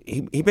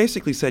 He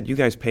basically said you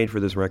guys paid for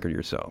this record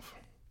yourself.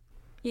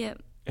 Yeah.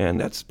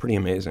 And that's pretty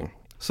amazing.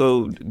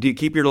 So do you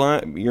keep your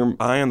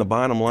eye on the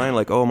bottom line,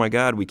 like, oh my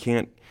God,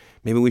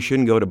 maybe we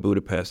shouldn't go to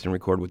Budapest and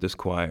record with this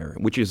choir,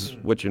 which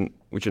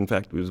in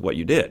fact was what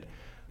you did.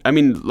 I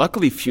mean,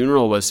 luckily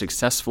Funeral was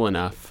successful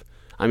enough.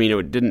 I mean,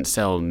 it didn't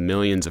sell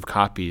millions of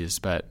copies,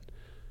 but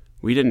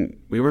we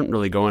weren't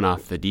really going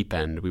off the deep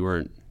end. We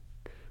weren't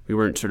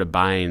sort of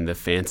buying the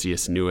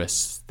fanciest,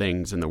 newest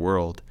things in the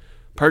world.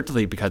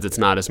 Partly because it's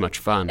not as much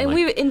fun. And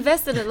we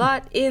invested a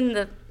lot in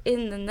the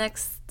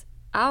next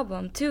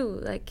album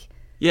too. Like,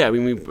 yeah, I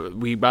mean,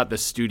 we bought the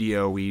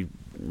studio, we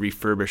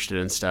refurbished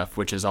it and stuff,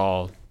 which is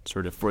all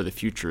sort of for the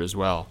future as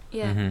well.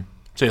 Yeah. Mm-hmm.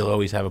 So you'll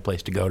always have a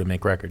place to go to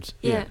make records.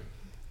 Yeah.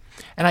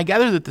 And I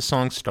gather that the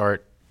songs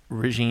start.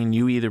 Regine,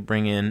 you either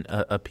bring in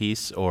a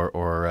piece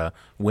or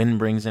Wynn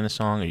brings in a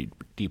song, or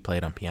do you play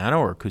it on piano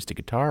or acoustic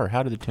guitar, or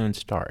how do the tunes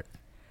start?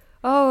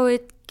 Oh,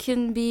 it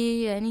can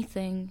be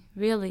anything,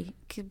 really.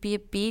 Could be a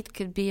beat,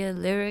 could be a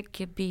lyric,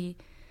 could be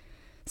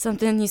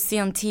something you see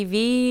on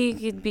TV,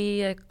 could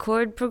be a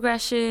chord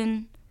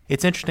progression.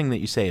 It's interesting that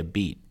you say a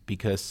beat,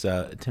 because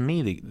to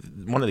me,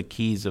 one of the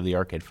keys of the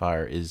Arcade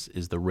Fire is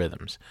the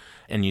rhythms.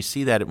 And you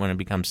see that when it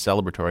becomes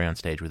celebratory on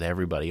stage with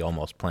everybody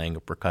almost playing a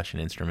percussion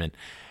instrument.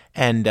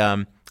 And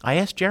I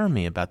asked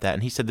Jeremy about that,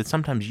 and he said that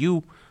sometimes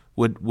you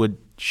would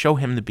show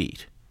him the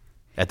beat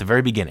at the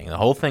very beginning. The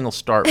whole thing will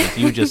start with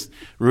you just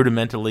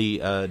rudimentally...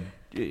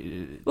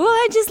 Well,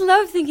 I just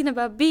love thinking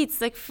about beats.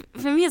 Like,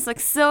 for me, it's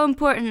like so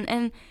important.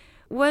 And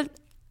what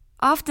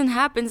often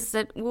happens is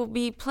that we'll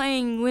be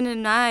playing Wynn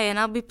and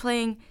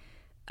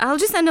I'll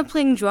just end up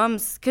playing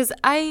drums, because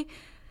I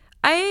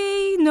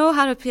know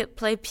how to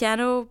play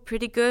piano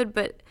pretty good,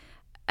 but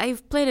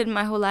I've played it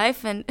my whole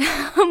life, and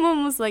I'm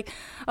almost like,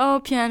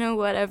 oh, piano,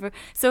 whatever.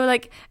 So,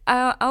 like,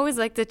 I always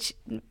like to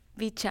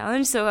be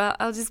challenged, so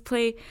I'll just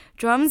play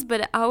drums,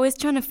 but I'm always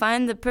trying to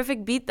find the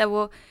perfect beat that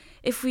will,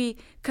 if we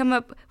come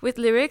up with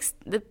lyrics,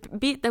 the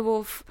beat that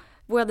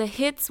where the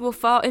hits will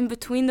fall in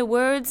between the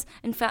words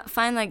and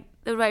find like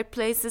the right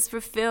places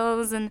for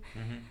fills, and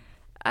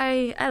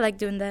I like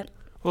doing that.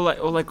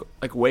 Well,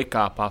 like Wake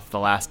Up off the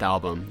last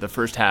album. The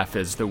first half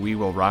is the We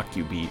Will Rock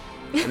You beat,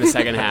 and the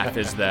second half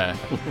is the,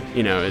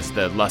 is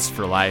the Lust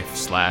for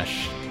Life /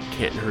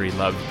 Can't Hurry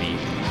Love beat.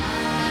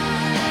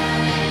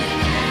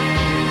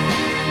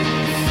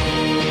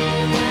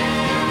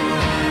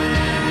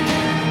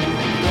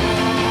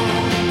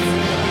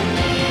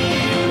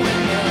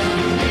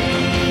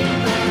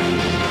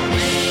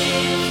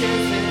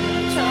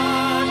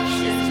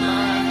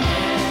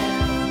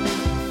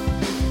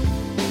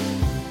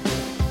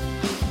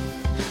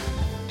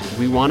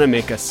 We want to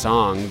make a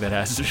song that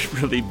has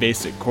really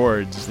basic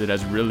chords, that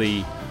has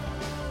really,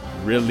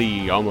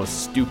 really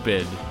almost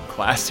stupid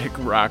classic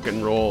rock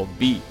and roll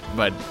beat,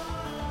 but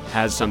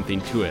has something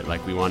to it.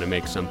 Like, we want to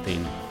make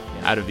something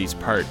out of these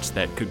parts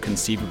that could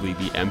conceivably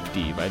be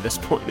empty by this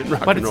point in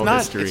rock and roll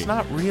history. But it's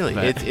not really.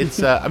 But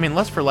It's I mean,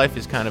 Lust for Life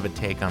is kind of a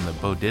take on the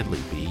Bo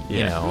Diddley beat,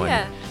 you know,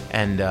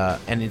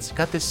 and it's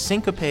got this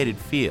syncopated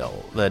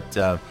feel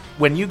that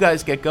when you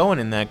guys get going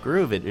in that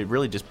groove, it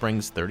really just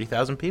brings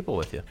 30,000 people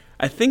with you.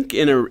 I think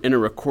in a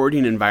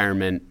recording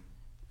environment,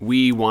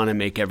 we want to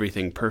make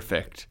everything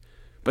perfect.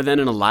 But then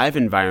in a live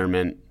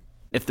environment,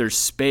 if there's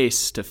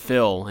space to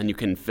fill and you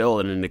can fill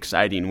it in an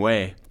exciting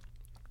way,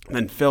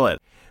 then fill it.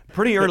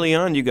 Pretty early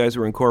on, you guys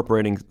were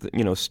incorporating,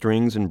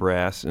 strings and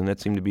brass, and that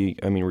seemed to be,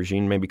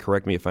 Regine, maybe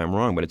correct me if I'm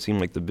wrong, but it seemed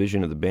like the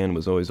vision of the band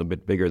was always a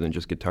bit bigger than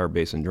just guitar,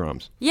 bass, and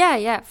drums.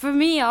 Yeah, for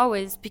me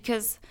always,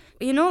 because,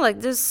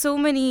 there's so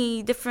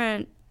many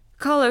different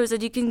colors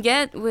that you can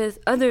get with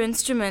other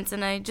instruments,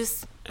 and I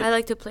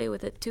like to play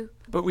with it too.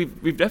 But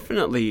we've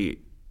definitely,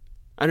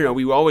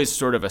 we always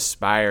sort of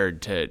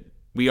aspired to,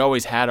 we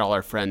always had all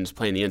our friends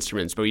playing the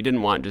instruments, but we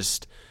didn't want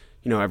just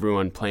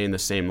everyone playing the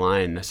same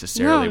line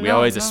necessarily. We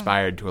always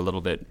aspired to a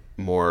little bit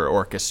more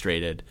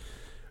orchestrated,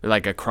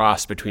 like a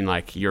cross between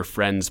like your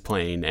friends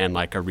playing and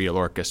like a real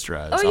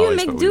orchestra. Or you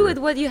make do with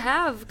what you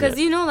have, because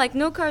like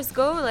No Cars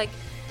Go, like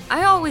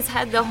I always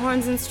had the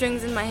horns and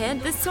strings in my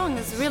head. This song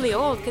is really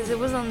old because it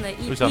was on the EP.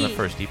 It was on the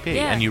first EP,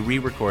 and you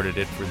re-recorded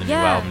it for the new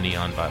album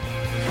Neon Bible.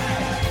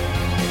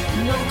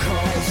 No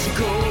cars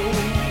go.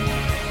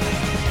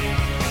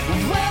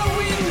 Well,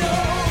 we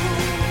know.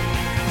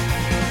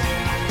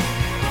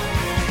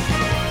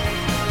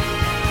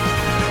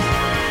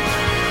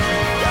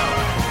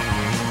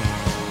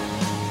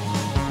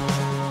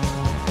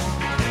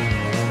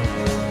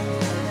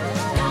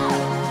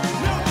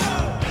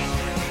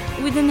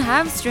 We didn't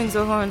have strings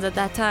or horns at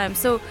that time,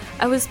 so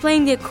I was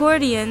playing the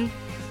accordion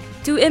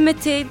to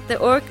imitate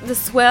the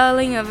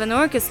swelling of an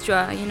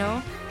orchestra,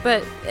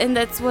 and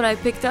that's what I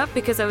picked up,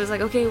 because I was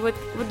like, okay,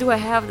 what do I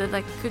have that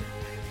like could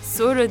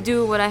sort of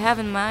do what I have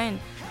in mind?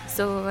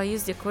 So I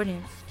used the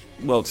accordion.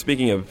 Well,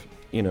 speaking of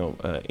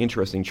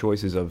interesting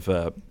choices of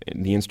the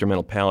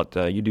instrumental palette,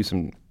 you do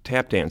some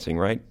tap dancing,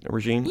 right,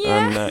 Regine?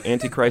 Yeah. On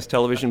Antichrist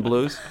Television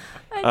Blues.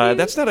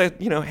 That's not a,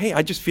 hey,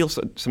 I just feel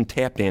some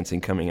tap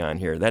dancing coming on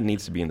here. That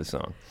needs to be in the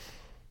song.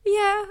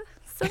 Yeah,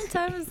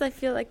 sometimes I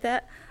feel like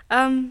that.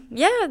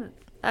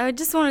 I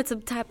just wanted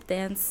some tap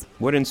dance.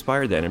 What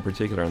inspired that in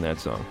particular on that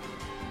song?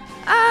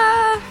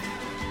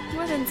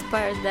 What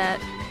inspired that?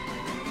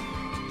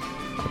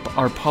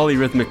 Our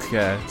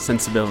polyrhythmic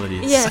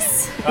sensibilities.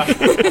 Yes.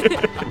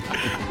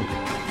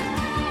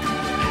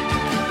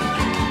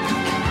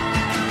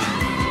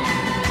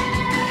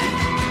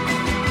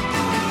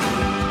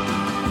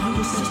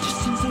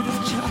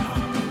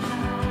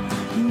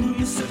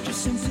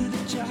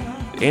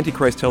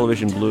 Antichrist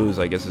Television Blues,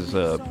 I guess,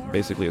 is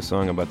basically a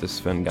song about this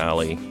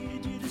Svengali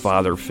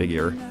father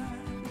figure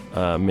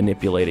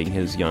manipulating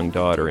his young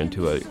daughter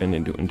into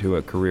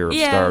a career of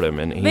stardom.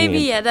 And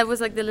that was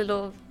like the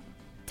little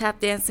tap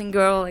dancing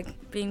girl,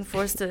 like being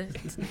forced to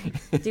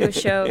do a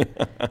show.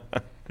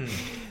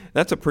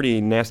 That's a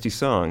pretty nasty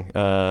song.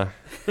 Well,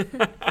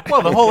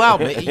 the whole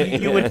album,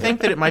 you would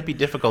think that it might be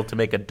difficult to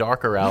make a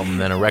darker album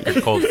than a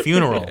record called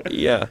Funeral.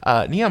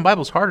 Yeah. Neon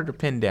Bible's harder to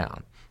pin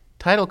down.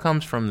 Title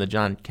comes from the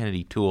John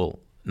Kennedy Toole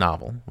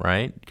novel,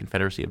 right?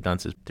 Confederacy of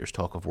Dunces. There's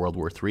talk of World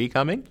War III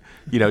coming.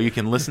 You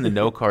can listen to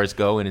No Cars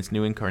Go in its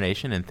new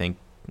incarnation and think,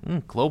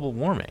 global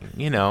warming.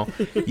 You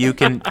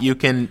can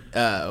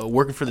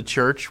working for the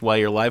church while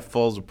your life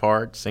falls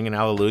apart, singing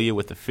hallelujah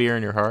with the fear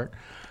in your heart.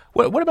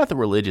 What about the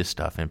religious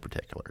stuff in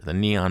particular? The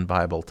Neon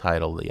Bible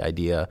title, the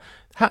idea.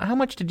 How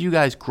much did you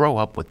guys grow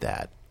up with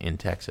that in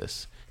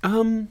Texas?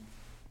 A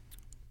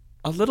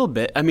little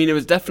bit. I mean, it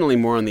was definitely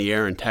more on the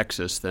air in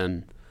Texas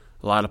than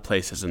a lot of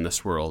places in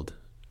this world,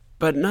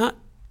 but not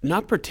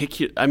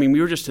particular. I mean,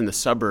 we were just in the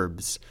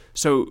suburbs,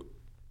 so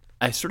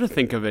I sort of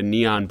think of a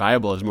Neon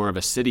Bible as more of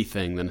a city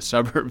thing than a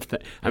suburb thing.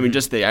 I mean,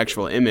 just the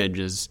actual image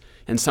is,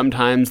 and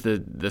sometimes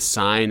the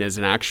sign is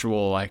an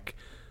actual like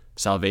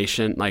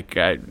salvation. Like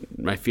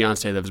my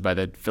fiance lives by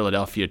the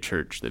Philadelphia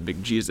church, the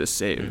big Jesus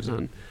Saves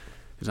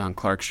is on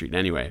Clark Street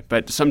anyway.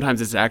 But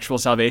sometimes it's actual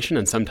salvation,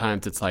 and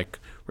sometimes it's like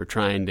we're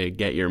trying to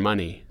get your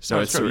money. So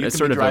No, it's true. You it's can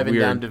sort be of driving a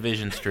weird down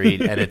Division Street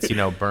and it's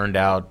burned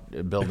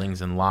out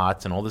buildings and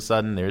lots, and all of a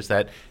sudden there's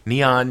that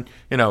neon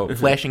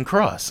flashing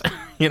cross.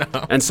 and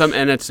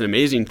it's an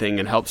amazing thing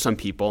and helps some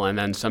people, and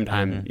then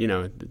sometimes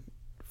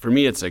for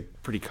me it's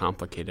pretty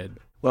complicated.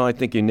 Well, I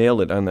think you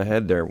nailed it on the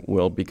head there,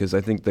 Will, because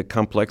I think the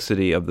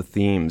complexity of the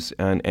themes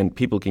and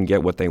people can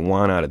get what they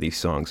want out of these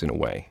songs in a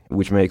way,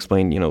 which may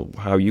explain,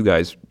 how you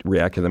guys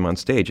react to them on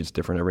stage. It's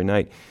different every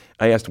night.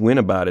 I asked Win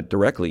about it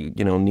directly,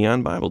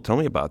 Neon Bible, tell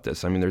me about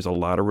this. I mean, there's a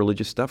lot of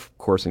religious stuff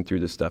coursing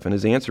through this stuff, and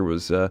his answer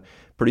was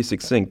pretty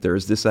succinct.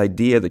 There's this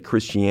idea that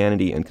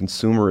Christianity and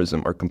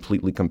consumerism are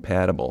completely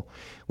compatible,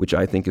 which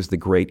I think is the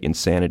great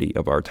insanity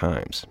of our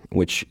times,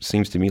 which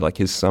seems to me like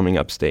his summing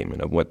up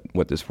statement of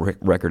what this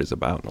record is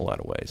about in a lot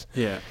of ways.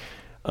 Yeah.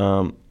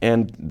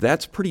 And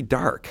that's pretty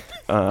dark.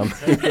 I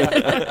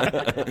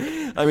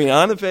mean,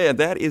 on the face,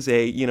 that is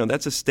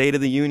that's a State of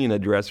the Union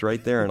address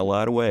right there in a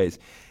lot of ways.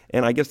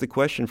 And I guess the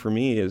question for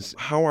me is,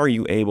 how are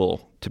you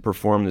able to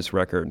perform this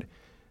record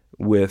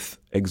with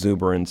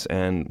exuberance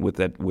and with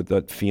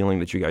that feeling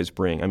that you guys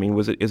bring? I mean,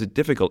 is it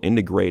difficult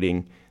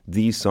integrating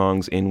these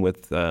songs in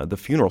with the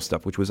funeral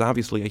stuff, which was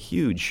obviously a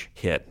huge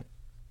hit?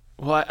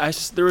 Well,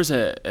 there was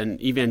an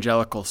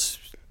evangelical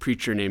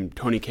preacher named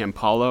Tony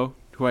Campolo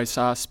who I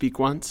saw speak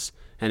once,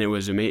 and it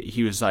was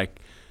he was like,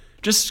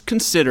 just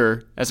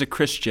consider, as a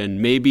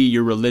Christian, maybe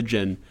your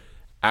religion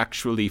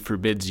actually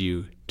forbids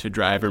you to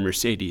drive a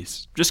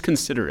Mercedes. Just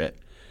consider it.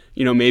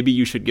 Maybe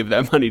you should give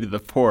that money to the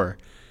poor.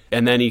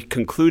 And then he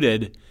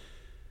concluded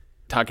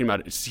talking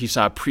about it. He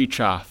saw a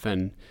preach-off,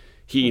 and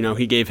he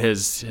gave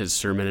his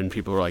sermon, and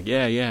people were like,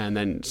 yeah. And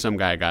then some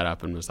guy got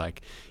up and was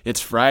like,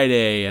 it's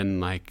Friday, and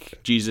like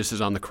Jesus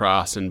is on the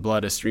cross, and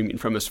blood is streaming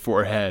from his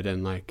forehead,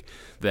 and like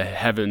the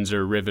heavens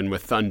are riven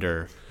with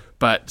thunder.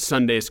 But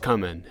Sunday's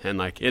coming, and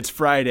like it's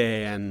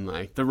Friday, and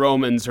like the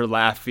Romans are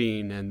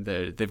laughing, and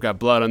they've got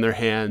blood on their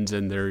hands,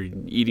 and they're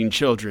eating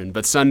children.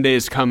 But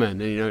Sunday's coming,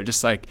 and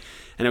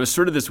and it was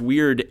sort of this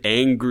weird,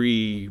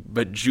 angry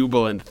but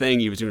jubilant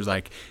thing. He was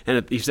like,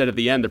 and he said at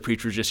the end, the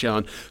preacher was just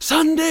yelling,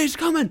 "Sunday's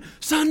coming,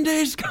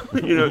 Sunday's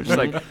coming," just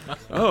like,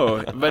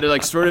 oh, but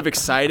like sort of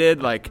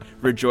excited, like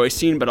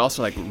rejoicing, but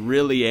also like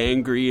really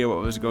angry at what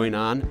was going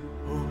on.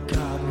 Oh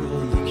God, will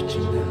look at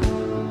you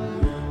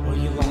now. Oh,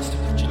 you lost it,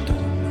 but you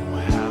don't know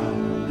how.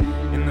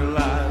 In the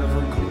light of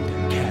a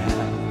golden calf.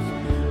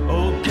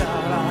 Oh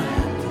God, I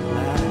had to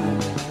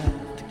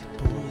laugh. Take the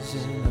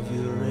poison of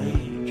your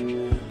rage.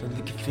 Don't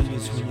lick your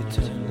fingers when you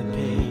turn the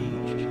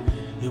page.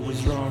 It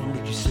was wrong,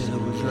 but you said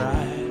it was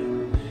right.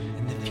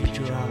 In the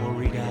future, I will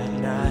read at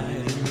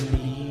night. In the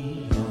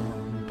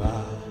neon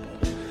Bible,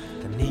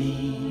 the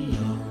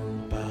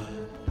neon Bible.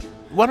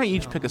 Why don't you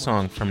each pick a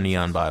song from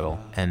Neon Bible,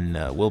 and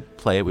we'll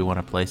play it. We want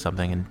to play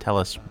something, and tell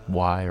us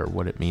why or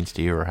what it means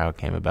to you or how it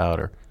came about.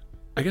 Or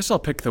I guess I'll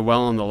pick The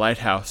Well in the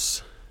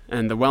Lighthouse.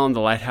 And The Well in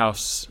the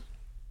Lighthouse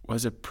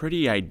was a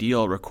pretty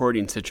ideal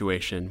recording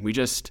situation.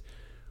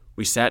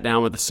 We sat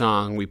down with the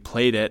song, we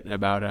played it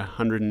about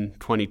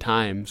 120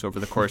 times over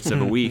the course of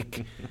a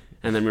week,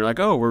 and then we were like,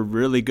 oh, we're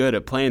really good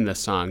at playing this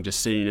song, just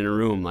sitting in a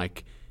room,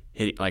 like,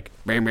 hitting, like,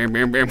 bang, bang,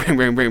 bang, bang, bang,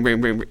 bang,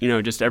 bang, bang,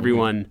 bang, just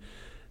everyone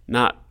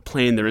not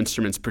playing their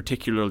instruments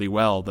particularly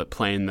well, but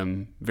playing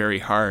them very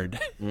hard.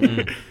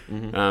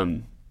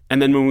 And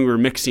then when we were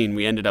mixing,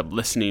 we ended up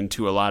listening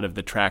to a lot of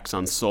the tracks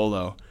on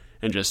solo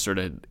and just sort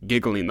of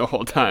giggling the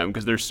whole time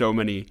because there's so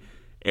many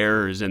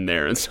errors in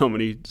there and so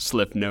many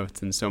slip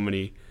notes and so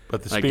many,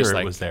 but the like, spirit just,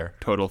 like, was there.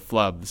 Total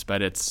flubs.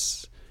 But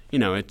it's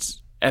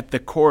at the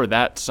core,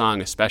 that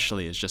song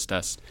especially is just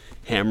us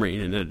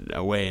hammering it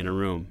away in a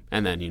room,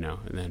 and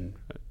then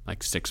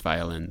like 6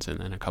 violins and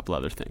then a couple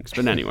other things.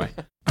 But anyway.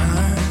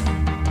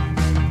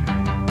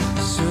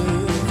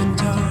 Serving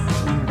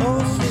time,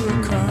 all for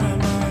a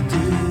crime I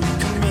did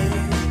commit.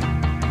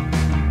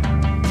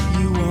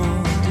 You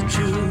want the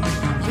truth,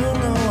 you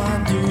know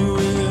I do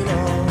it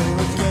all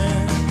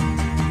again.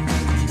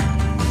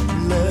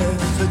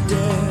 Left for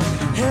dead,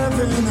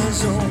 heaven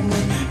is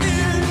only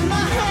in my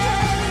head.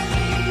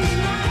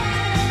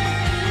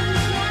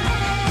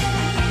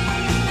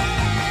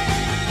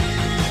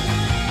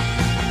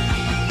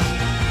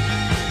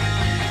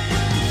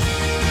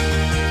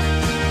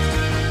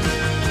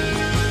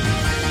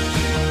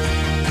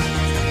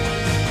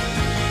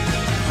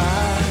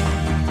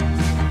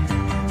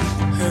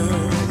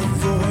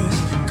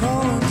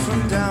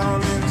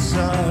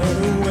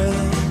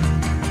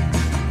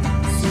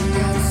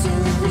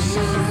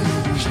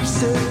 She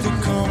said to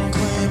come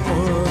claim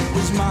what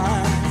was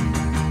mine.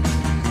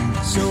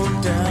 So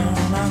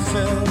down I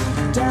fell,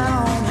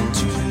 down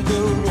into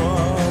the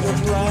water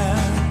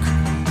black.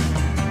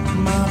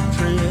 My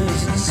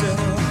prison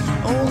cell,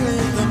 only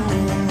the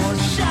moon was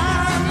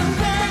shining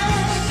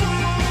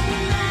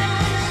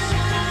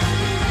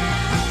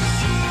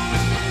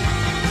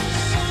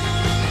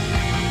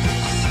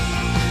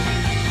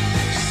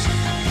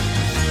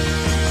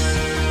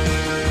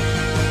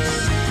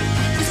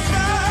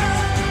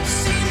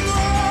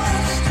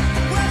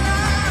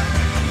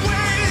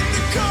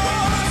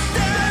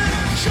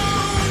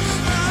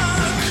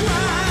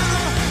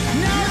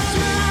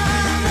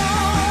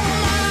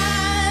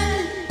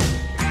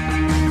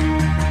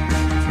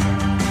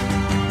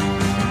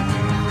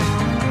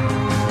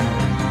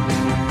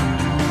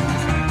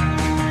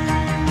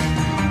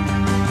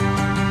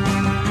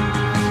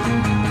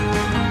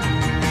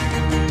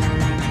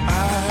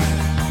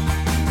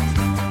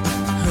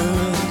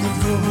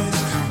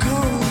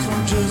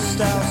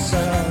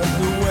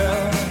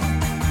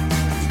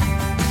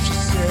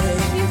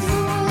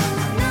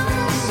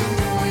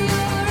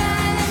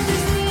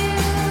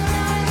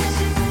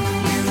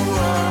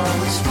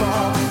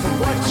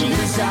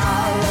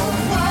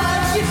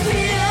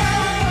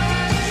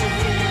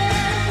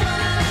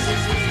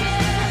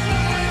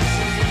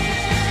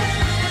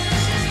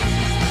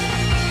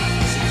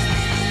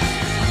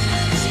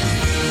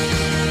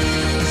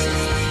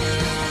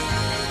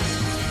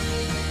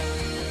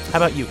How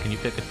about you? Can you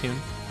pick a tune?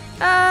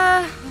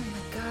 Oh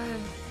my god.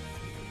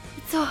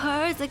 It's so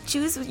hard. It's like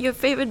choose your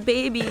favorite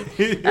baby.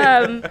 It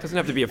doesn't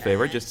have to be a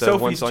favorite, just one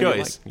Sophie's song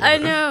choice. you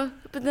like. I know,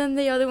 but then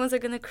the other ones are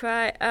gonna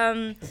cry.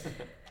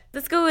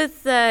 Let's go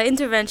with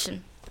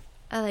Intervention.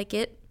 I like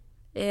it.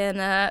 And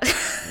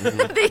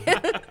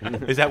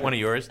Is that one of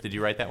yours? Did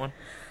you write that one?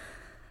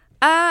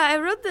 I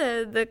wrote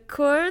the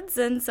chords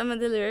and some of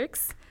the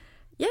lyrics.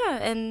 Yeah,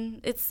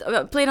 and it's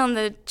played on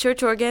the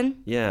church organ.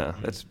 Yeah,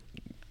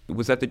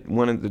 was that the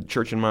one at the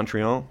church in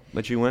Montreal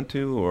that you went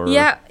to, or?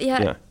 Yeah.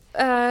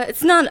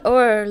 It's not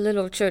our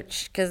little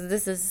church because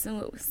this is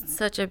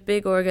such a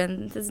big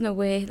organ. There's no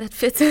way that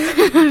fits.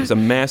 It's a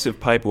massive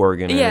pipe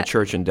organ in Yeah. a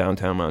church in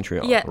downtown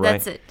Montreal. Yeah,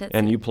 right? that's it.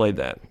 And you played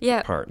that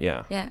Yeah. part,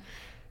 yeah. Yeah.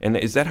 And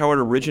is that how it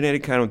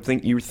originated? Kind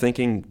of you were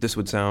thinking this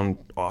would sound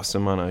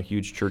awesome on a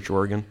huge church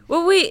organ?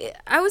 Well,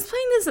 I was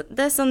playing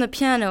this on the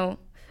piano,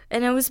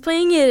 and I was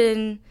playing it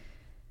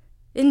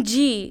in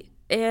G,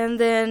 and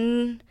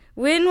then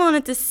Wynn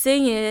wanted to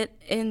sing it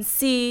in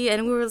C,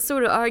 and we were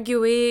sort of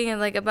arguing and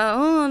like about,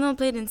 oh no,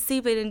 play it in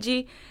C, play it in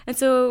G, and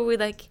so we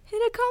like hit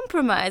a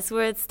compromise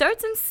where it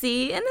starts in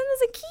C and then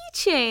there's a key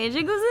change,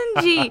 it goes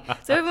in G,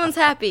 so everyone's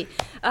happy.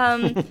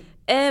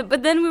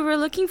 But then we were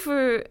looking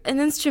for an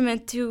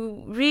instrument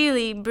to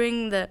really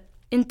bring the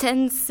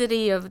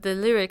intensity of the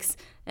lyrics,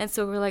 and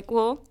so we're like,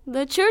 well,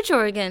 the church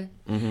organ,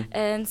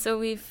 and so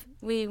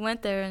we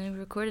went there and we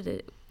recorded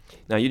it.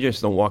 Now, you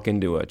just don't walk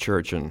into a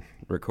church and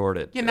record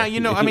it. Yeah,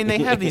 now, I mean, they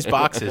have these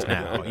boxes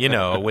now,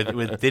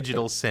 with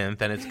digital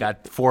synth, and it's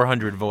got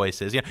 400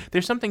 voices. Yeah,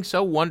 there's something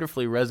so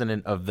wonderfully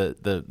resonant of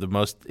the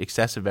most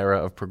excessive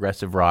era of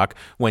progressive rock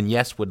when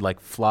Yes would, like,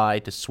 fly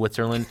to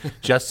Switzerland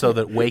just so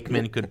that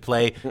Wakeman could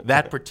play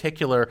that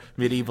particular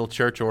medieval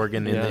church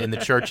organ in the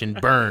church in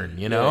Bern,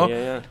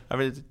 Yeah. I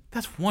mean,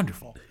 that's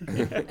wonderful.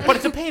 But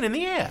it's a pain in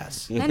the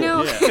ass. I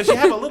know. Because you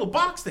have a little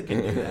box that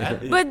can do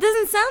that. But it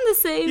doesn't sound the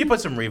same. You put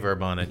some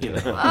reverb on it,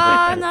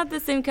 Not the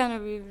same kind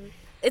of reverb.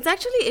 It's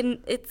actually,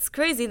 it's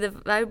crazy. The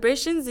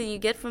vibrations that you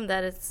get from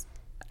that, it's...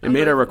 It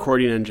made our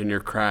recording engineer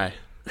cry.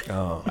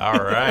 Oh,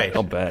 all right.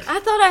 I'll bet. I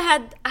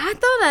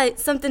thought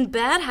something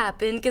bad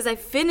happened because I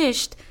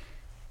finished,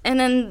 and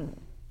then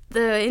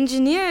the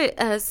engineer,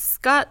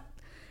 Scott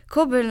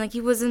Coburn, like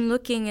he wasn't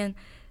looking, and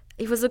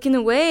he was looking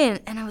away,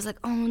 and I was like,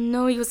 oh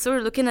no, he was sort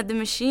of looking at the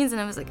machines, and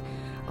I was like,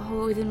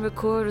 oh, we didn't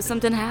record, or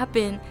something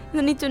happened. And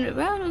then he turned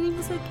around, and he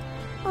was like,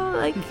 oh,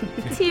 like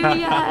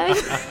teary-eyed.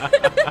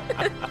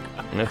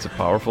 That's a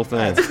powerful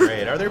thing. That's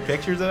great. Are there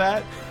pictures of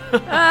that?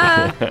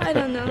 I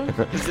don't know.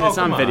 It's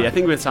on video. I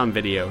think it's on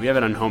video. We have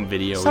it on home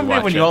video. Someday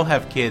when it. you all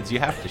have kids, you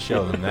have to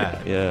show them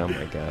that. Yeah, oh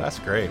my God. That's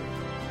great.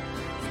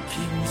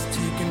 King's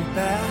taking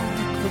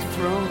back the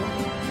throne.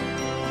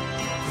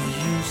 The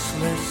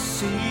useless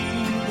see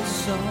the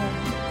sun.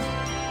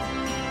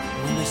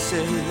 When they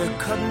say they're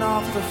cutting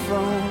off the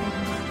throne,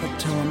 I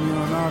tell them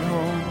you're not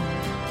home.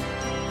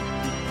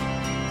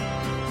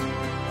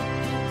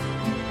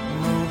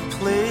 No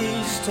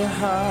place to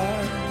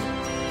hide.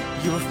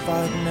 You're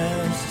fighting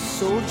as a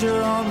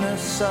soldier on their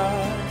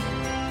side.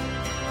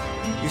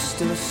 You're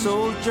still a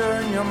soldier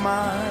in your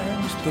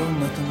mind, though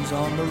nothing's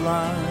on the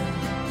line.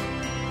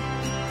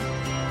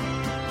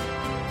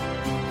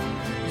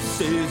 You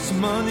say it's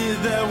money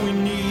that we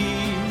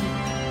need,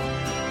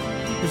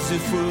 as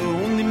if we're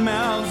only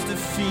mouths to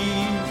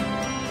feed.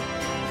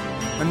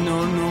 I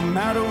know no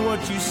matter what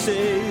you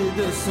say,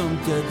 there's some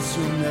debts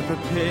you'll never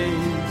pay.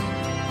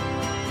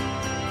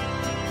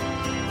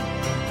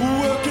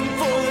 Working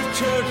for the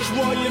church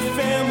while your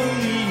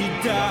family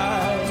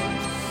dies.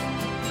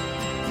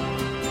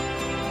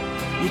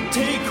 You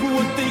take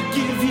what they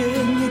give you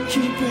and you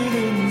keep it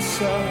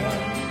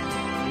inside.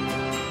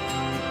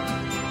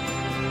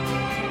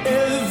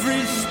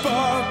 Every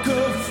spark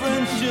of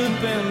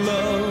friendship and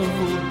love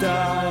will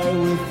die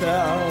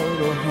without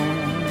a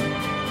home.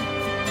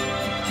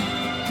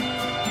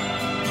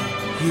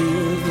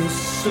 Hear the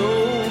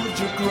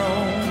soldier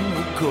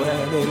groan, go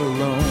at it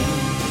alone.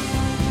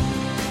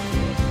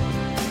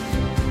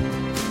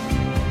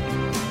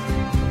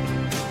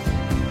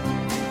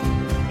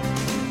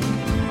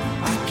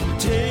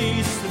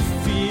 Taste the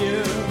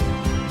fear,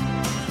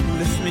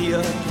 lift me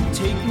up and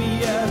take me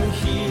out of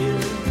here.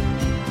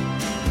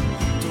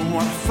 Don't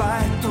wanna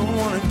fight, don't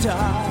wanna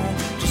die,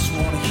 just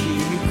wanna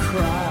hear you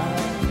cry.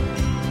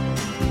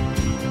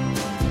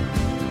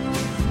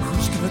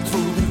 Who's gonna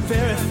throw the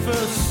very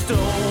first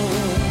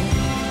stone?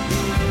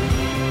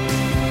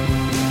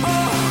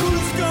 Oh,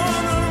 who's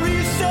gonna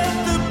reset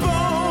the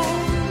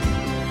bone?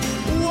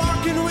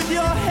 Walking with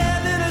your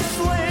head in a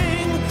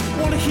sling,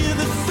 wanna hear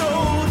the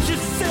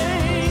soldiers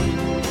sing.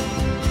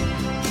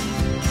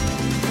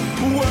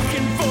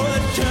 Working for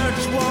the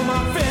church while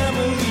my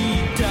family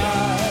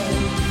dies.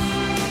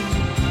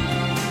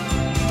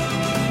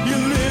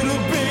 Your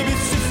little baby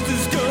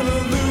sister's gonna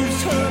lose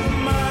her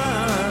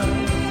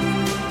mind.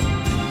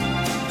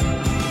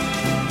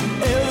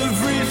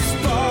 Every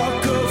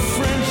spark of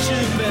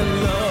friendship and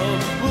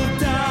love will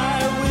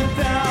die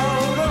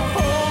without a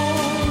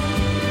home.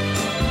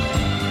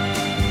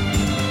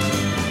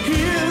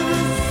 Hear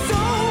the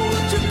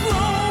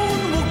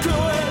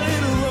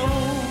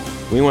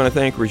we want to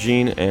thank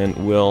Regine and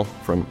Will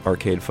from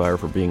Arcade Fire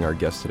for being our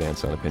guests today on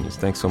Sound Opinions.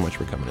 Thanks so much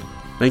for coming in.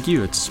 Thank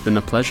you. It's been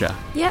a pleasure.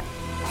 Yep.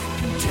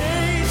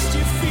 Taste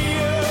your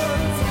fears.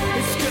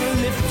 It's gonna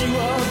lift you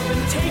up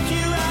and take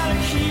you out of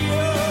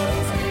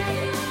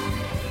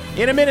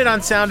here. In a minute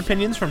on Sound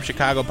Opinions from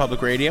Chicago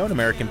Public Radio and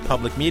American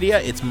Public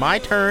Media, it's my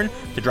turn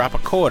to drop a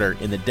quarter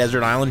in the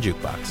Desert Island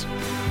Jukebox.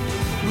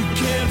 We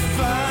can't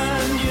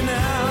find you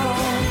now,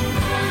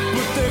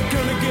 but they're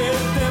gonna get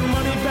their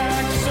money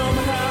back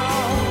somehow.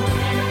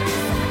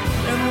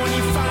 And when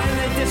you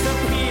finally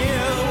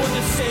disappear, we'll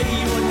just say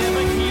you were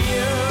never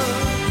here.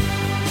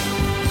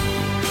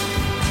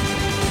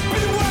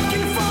 Been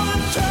working for the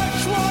church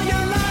while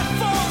your life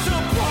falls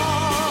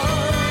apart.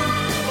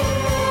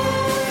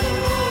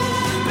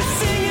 Been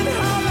singing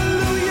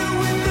hallelujah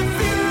with the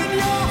fear in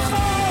your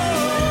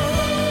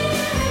heart.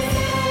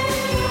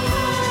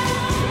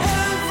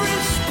 Every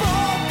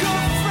spark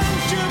of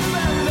friendship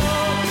and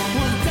love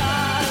will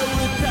die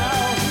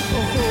without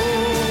a hope.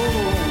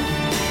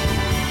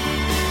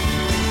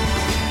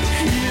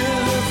 Here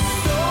the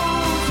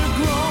souls are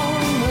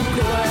grown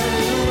quite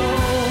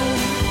alone.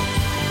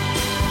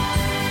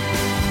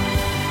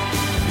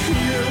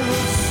 Here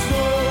the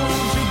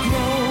souls are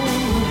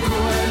grown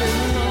quite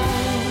alone.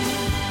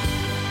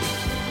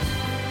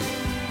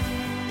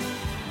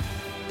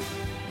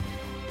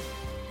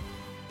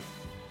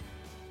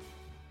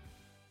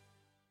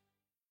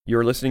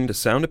 You're listening to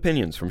Sound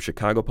Opinions from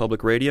Chicago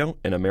Public Radio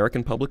and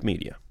American Public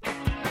Media.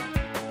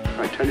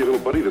 I tell you, little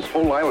buddy, this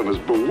whole island is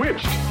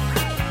bewitched.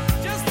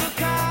 Just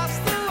across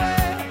the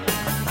way,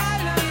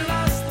 island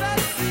lost at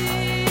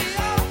sea.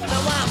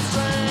 Now I'm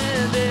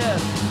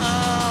stranded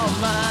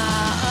on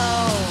my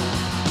own.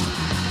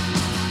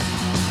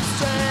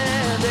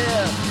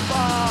 Stranded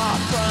far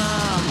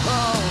from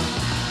home.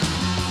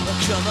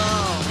 Come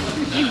on.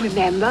 You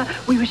remember,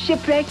 we were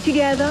shipwrecked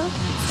together.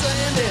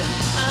 Stranded,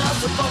 I'm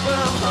so far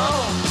from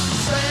home.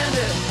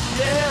 Stranded,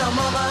 yeah, I'm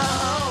on my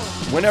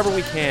own. Whenever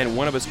we can,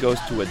 one of us goes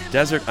to a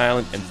desert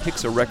island and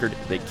picks a record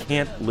they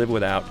can't live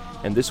without.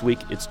 And this week,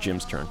 it's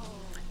Jim's turn.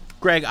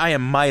 Greg, I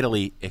am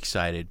mightily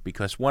excited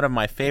because one of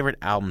my favorite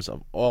albums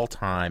of all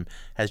time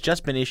has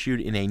just been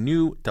issued in a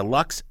new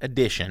deluxe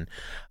edition.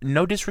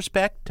 No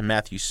disrespect to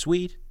Matthew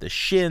Sweet, the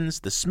Shins,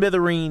 the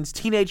Smithereens,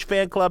 Teenage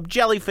Fan Club,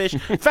 Jellyfish,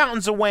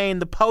 Fountains of Wayne,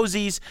 the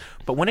Posies,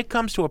 but when it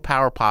comes to a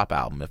power pop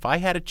album, if I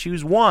had to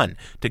choose one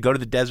to go to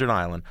the desert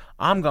island,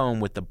 I'm going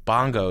with the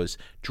Bongos,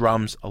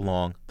 Drums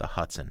Along the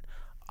Hudson.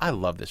 I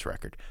love this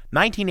record.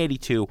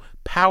 1982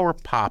 power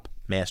pop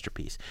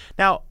masterpiece.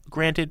 Now,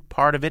 granted,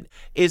 part of it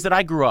is that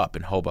I grew up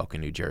in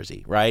Hoboken, New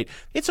Jersey, right?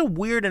 It's a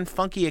weird and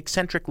funky,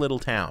 eccentric little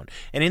town.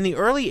 And in the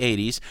early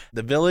 80s,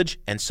 the Village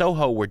and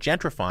Soho were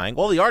gentrifying.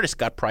 All the artists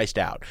got priced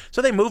out.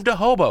 So they moved to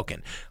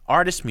Hoboken.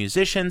 Artists,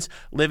 musicians,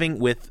 living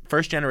with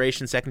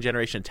first-generation,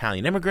 second-generation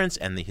Italian immigrants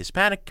and the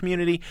Hispanic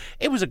community.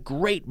 It was a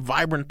great,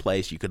 vibrant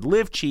place. You could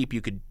live cheap.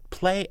 You could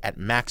play at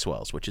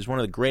Maxwell's, which is one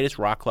of the greatest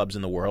rock clubs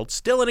in the world,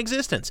 still in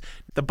existence.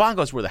 The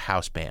Bongos were the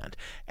house band,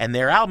 and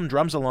their album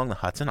Drums Along the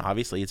Hudson,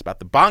 obviously it's about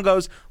the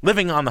Bongos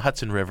living on the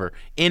Hudson River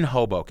in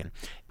Hoboken.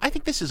 I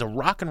think this is a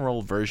rock and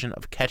roll version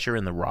of Catcher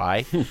in the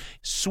Rye.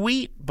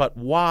 Sweet but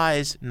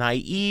wise,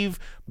 naive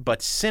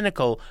but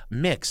cynical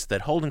mix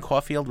that Holden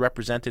Caulfield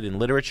represented in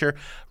literature.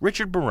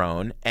 Richard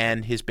Barone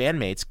and his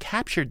bandmates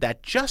captured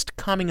that just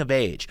coming of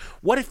age,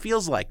 what it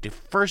feels like to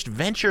first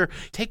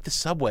take the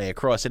subway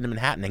across into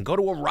Manhattan and go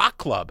to a rock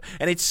club,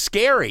 and it's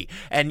scary,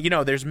 and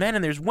there's men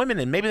and there's women,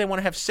 and maybe they want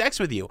to have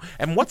sex with you,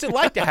 and what's it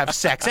like to have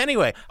sex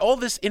anyway? All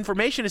this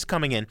information is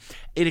coming in.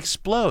 It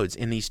explodes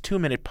in these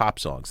 2-minute pop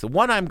songs. The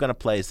one I'm going to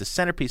play is the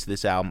centerpiece of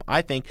this album.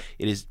 I think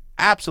it is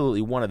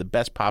absolutely one of the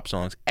best pop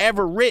songs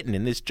ever written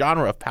in this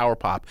genre of power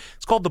pop.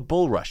 It's called The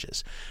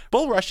Bulrushes.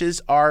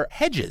 Bulrushes are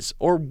hedges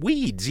or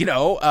weeds, in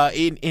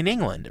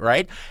England,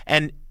 right?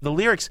 And the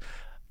lyrics,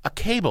 a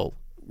cable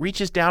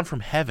reaches down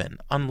from heaven.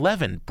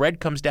 Unleavened bread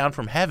comes down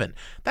from heaven.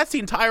 That's the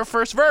entire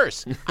first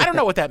verse. I don't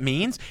know what that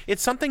means.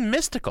 It's something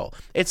mystical.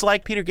 It's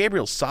like Peter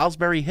Gabriel's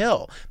Salisbury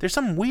Hill. There's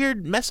some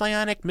weird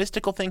messianic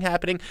mystical thing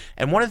happening.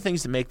 And one of the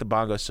things that make the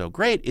Bongos so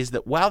great is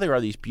that while there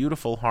are these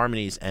beautiful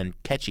harmonies and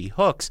catchy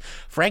hooks,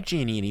 Frank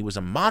Giannini was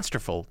a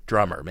monsterful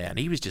drummer, man.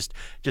 He was just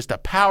a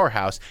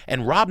powerhouse.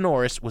 And Rob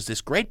Norris was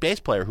this great bass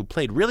player who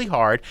played really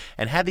hard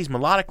and had these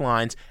melodic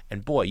lines.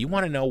 And boy, you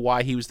want to know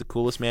why he was the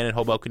coolest man in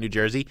Hoboken, New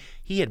Jersey?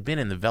 He had been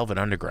in the Velvet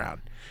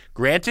Underground.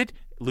 Granted,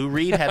 Lou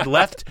Reed had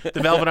left the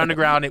Velvet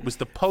Underground. It was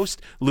the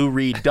post-Lou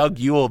Reed, Doug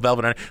Yule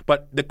Velvet Underground.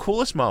 But the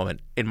coolest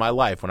moment in my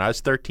life, when I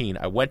was 13,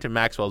 I went to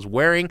Maxwell's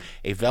wearing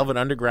a Velvet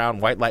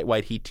Underground White Light,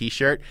 White Heat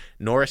t-shirt.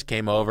 Norris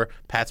came over,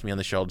 pats me on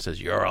the shoulder, and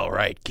says, "You're all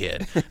right,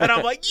 kid." And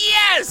I'm like,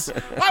 yes!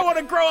 I want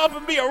to grow up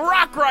and be a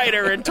rock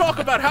writer and talk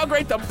about how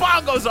great the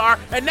Bongos are,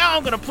 and now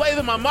I'm going to play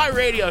them on my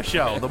radio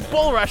show, The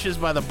Bulrushes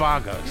by the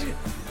Bongos.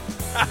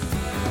 A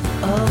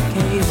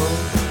cable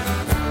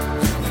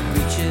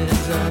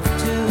reaches up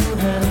to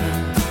heaven.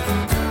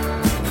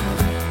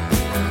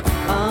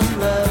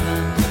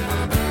 Unleavened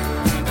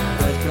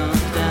bread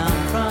comes down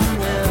from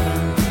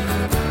heaven.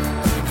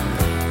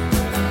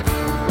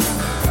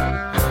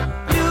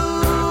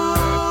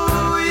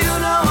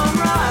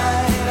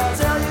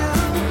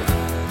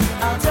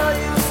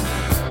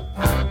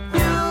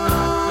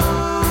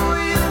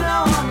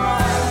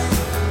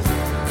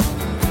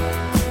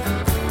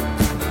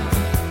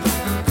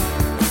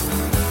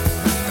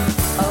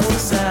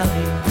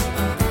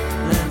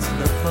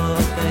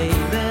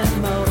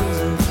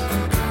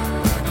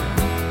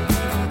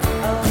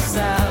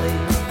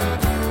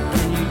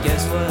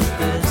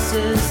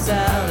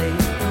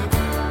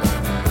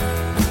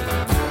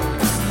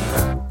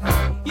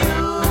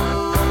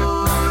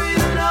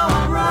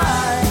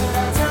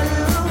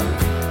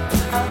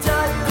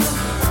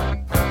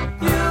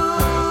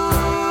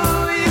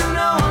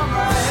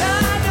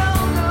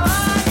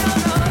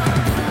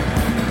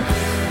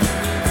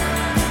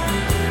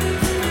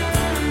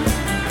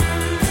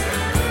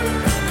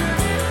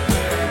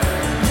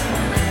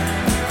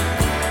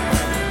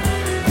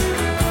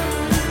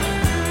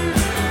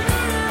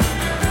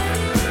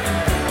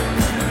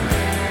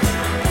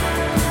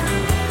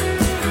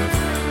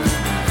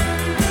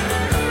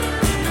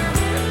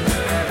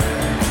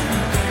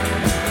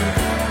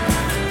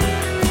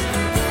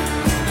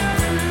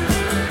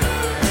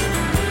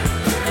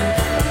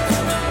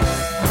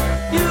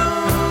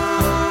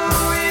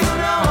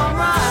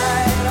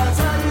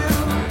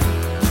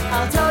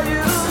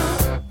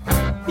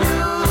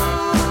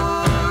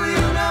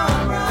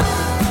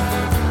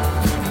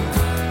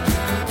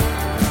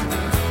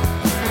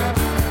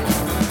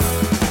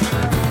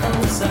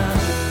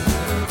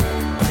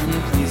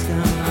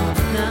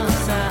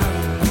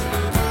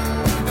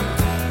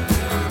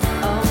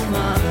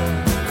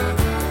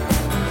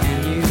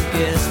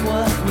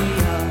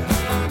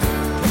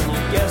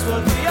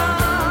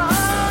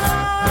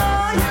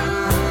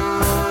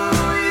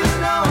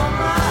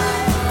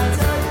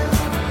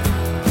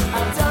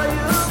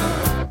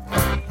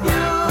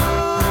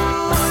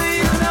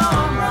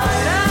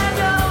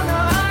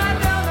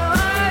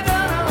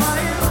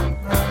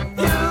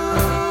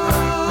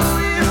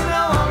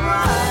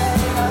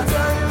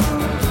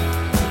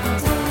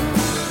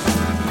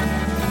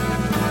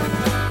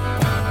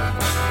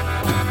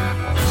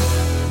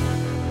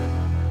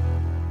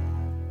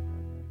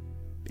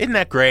 Isn't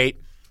that great?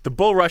 The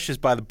Bull Rushes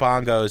by the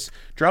Bongos,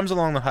 Drums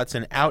Along the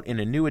Hudson out in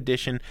a new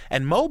edition,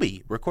 and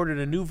Moby recorded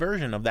a new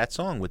version of that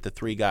song with the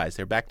three guys.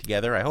 They're back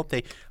together. I hope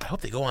they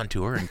go on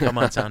tour and come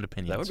on Sound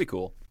Opinions. That would be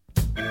cool.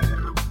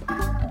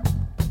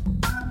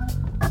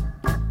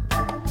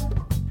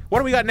 What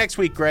do we got next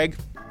week, Greg?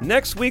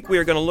 Next week, we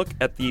are going to look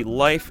at the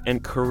life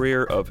and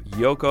career of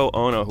Yoko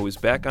Ono, who is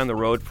back on the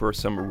road for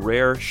some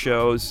rare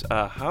shows.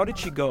 How did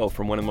she go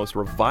from one of the most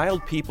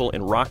reviled people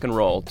in rock and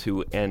roll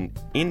to an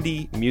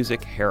indie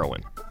music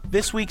heroine?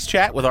 This week's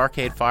chat with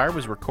Arcade Fire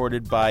was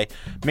recorded by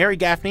Mary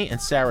Gaffney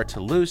and Sarah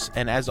Toulouse,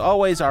 and as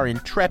always, our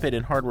intrepid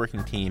and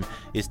hardworking team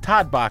is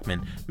Todd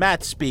Bachman,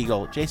 Matt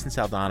Spiegel, Jason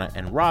Saldana,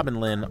 and Robin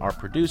Lynn, our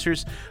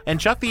producers, and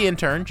Chuck the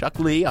intern, Chuck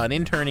Lee, on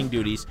interning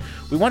duties.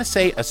 We want to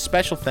say a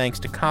special thanks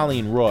to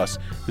Colleen Ross,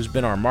 who's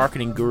been our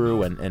marketing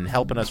guru and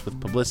helping us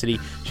with publicity.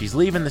 She's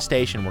leaving the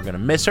station. We're going to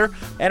miss her.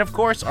 And, of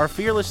course, our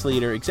fearless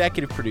leader,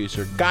 executive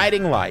producer,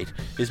 guiding light,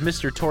 is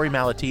Mr. Tori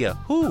Malatia,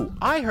 who,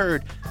 I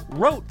heard,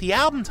 wrote the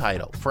album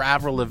title for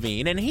Avril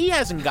Lavigne, and he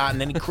hasn't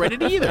gotten any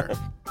credit either.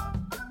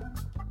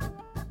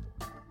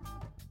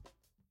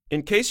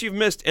 In case you've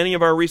missed any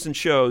of our recent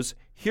shows,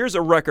 here's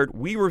a record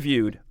we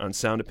reviewed on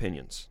Sound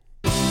Opinions.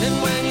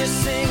 And when you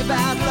sing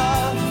about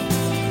love,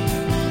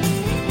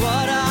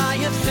 what are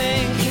you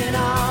thinking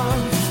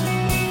of?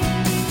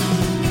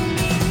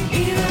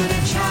 Even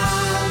a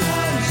child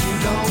knows you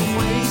don't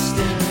waste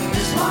it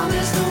as long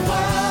as the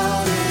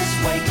world is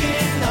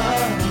waking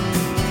up.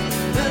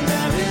 And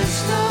there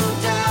is no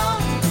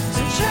doubt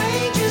some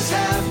changes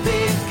have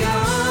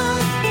begun.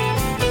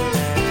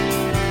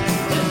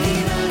 And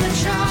even a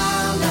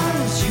child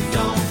knows you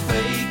don't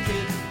fake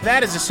it.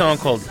 That is a song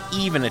called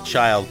Even a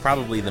Child,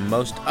 probably the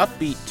most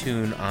upbeat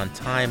tune on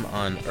Time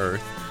on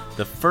Earth,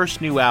 the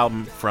first new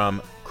album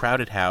from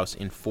Crowded House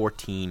in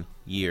 14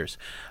 years.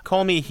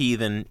 Call me a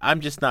heathen. I'm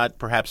just not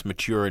perhaps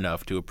mature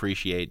enough to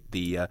appreciate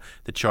the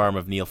charm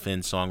of Neil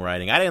Finn's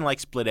songwriting. I didn't like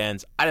Split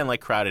Ends. I didn't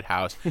like Crowded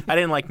House. I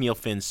didn't like Neil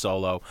Finn's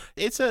solo.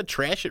 It's a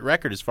trash it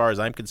record as far as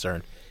I'm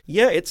concerned.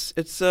 Yeah, it's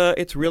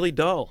really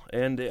dull.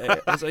 And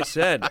as I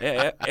said,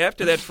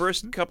 after that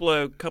first couple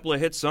of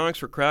hit songs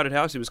for Crowded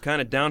House, it was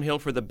kind of downhill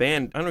for the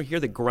band. I don't hear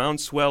the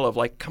groundswell of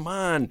like, come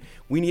on,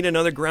 we need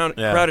another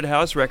Crowded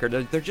House record.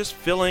 They're just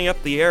filling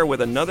up the air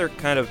with another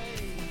kind of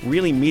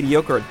really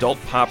mediocre adult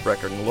pop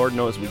record, and Lord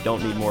knows we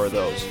don't need more of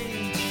those.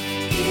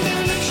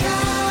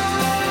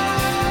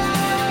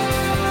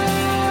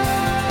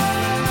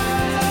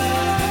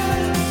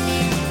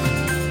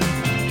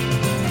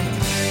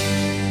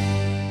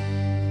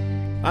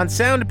 On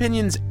Sound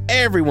Opinions,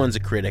 everyone's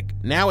a critic.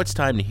 Now it's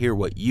time to hear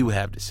what you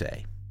have to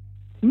say.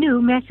 New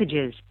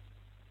messages.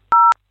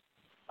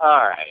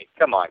 All right,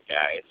 come on,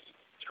 guys.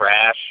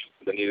 Trash,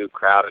 the new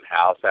Crowded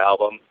House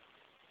album.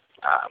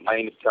 My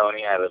name is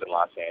Tony. I live in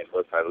Los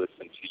Angeles. I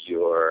listen to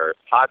your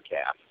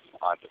podcast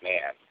on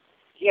demand.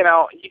 You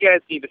know, you guys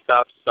need to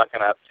stop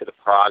sucking up to the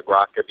prog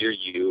rock of your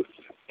youth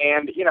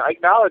and, you know,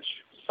 acknowledge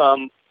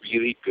some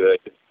really good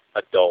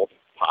adult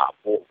pop.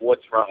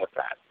 What's wrong with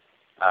that?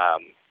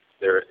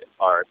 There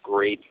are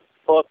great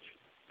hooks,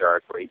 there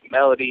are great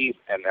melodies,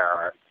 and there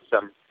are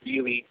some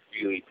really,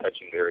 really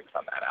touching lyrics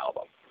on that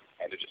album.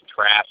 And to just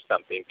trash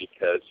something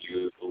because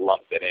you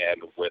lumped it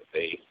in with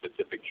a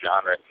specific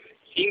genre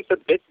seems a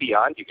bit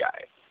beyond you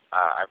guys.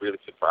 I'm really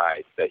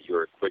surprised that you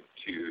were quick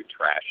to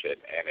trash it,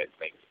 and it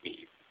makes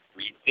me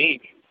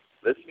rethink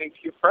listening to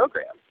your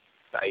program.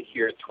 I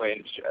hear a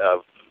twinge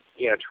of,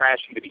 you know,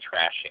 trashing to be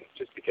trashing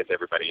just because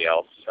everybody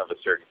else of a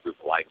certain group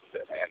likes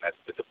it, and that's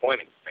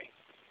disappointing to me.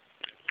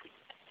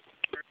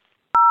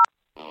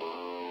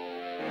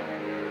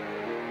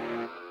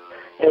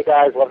 Hey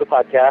guys, love the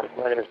podcast.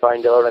 My name is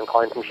Brian Dillard. I'm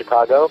calling from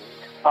Chicago.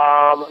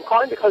 I'm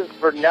calling because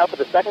for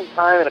the second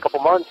time in a couple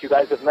months, you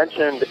guys have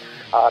mentioned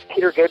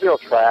Peter Gabriel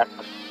tracks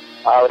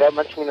without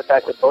mentioning the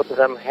fact that both of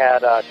them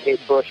had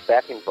Kate Bush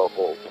backing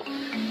vocals.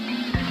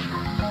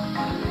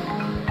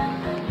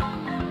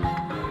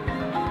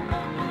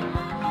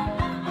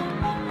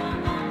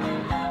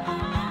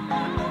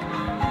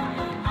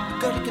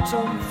 Gotta get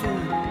some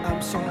food.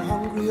 I'm so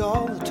hungry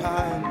all the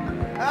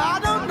time. I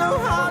don't know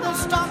how to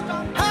stop.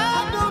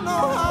 I don't know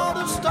how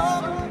to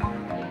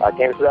stop.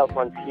 Games Without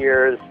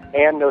Frontiers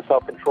and No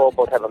Self-Control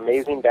both have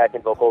amazing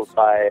backing vocals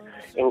by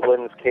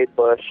England's Kate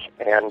Bush.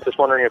 And just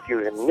wondering if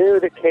you even knew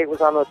that Kate was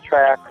on those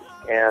tracks,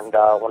 and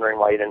wondering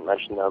why you didn't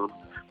mention them.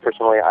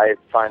 Personally, I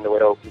find the way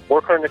to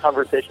work her into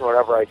conversation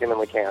wherever I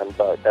humanly can,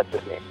 but that's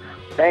just me.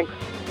 Thanks.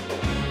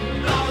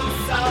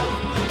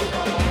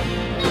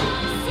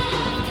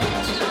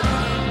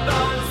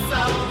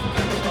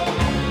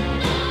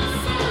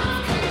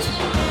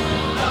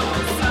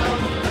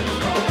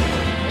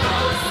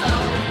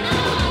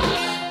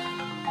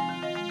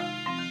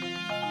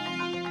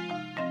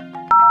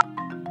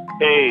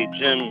 Hey,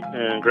 Jim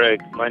and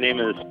Greg. My name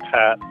is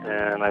Pat,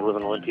 and I live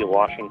in Olympia,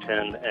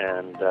 Washington,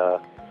 and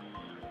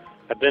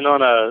I've been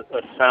on a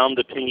Sound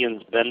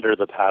Opinions bender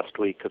the past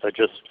week because I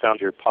just found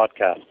your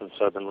podcast, and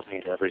so I've been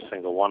listening to every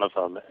single one of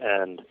them.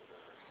 And,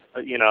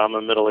 you know, I'm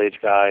a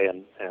middle-aged guy,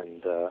 and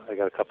I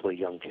got a couple of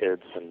young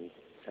kids, and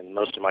and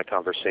most of my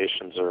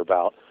conversations are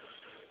about,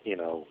 you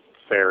know,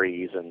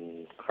 fairies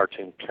and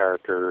cartoon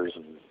characters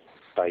and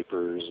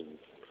diapers and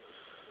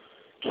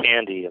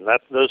candy, and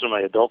those are my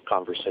adult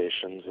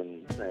conversations,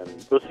 and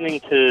listening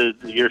to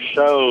your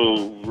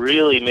show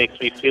really makes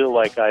me feel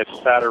like I've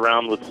sat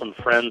around with some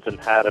friends and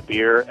had a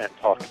beer and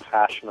talked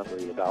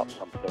passionately about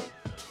something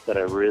that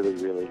I really,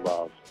 really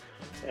love.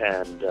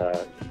 And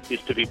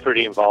used to be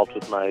pretty involved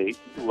with my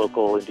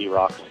local indie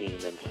rock scene,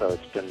 and so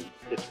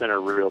it's been a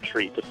real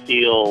treat to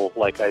feel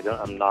like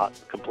I'm not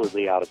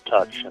completely out of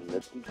touch, and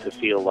to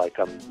feel like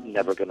I'm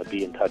never going to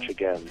be in touch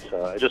again.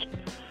 So I just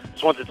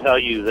wanted to tell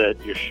you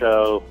that your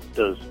show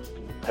has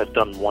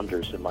done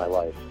wonders in my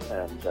life,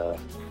 and I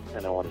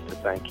wanted to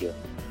thank you.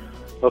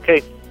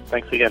 Okay,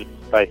 thanks again.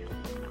 Bye.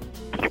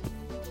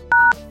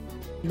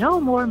 No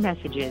more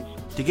messages.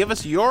 To give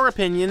us your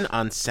opinion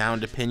on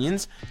Sound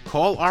Opinions,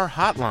 call our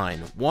hotline,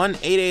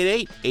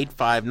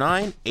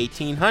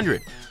 1-888-859-1800.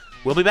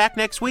 We'll be back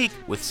next week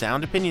with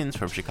Sound Opinions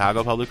from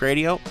Chicago Public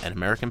Radio and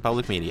American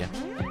Public Media.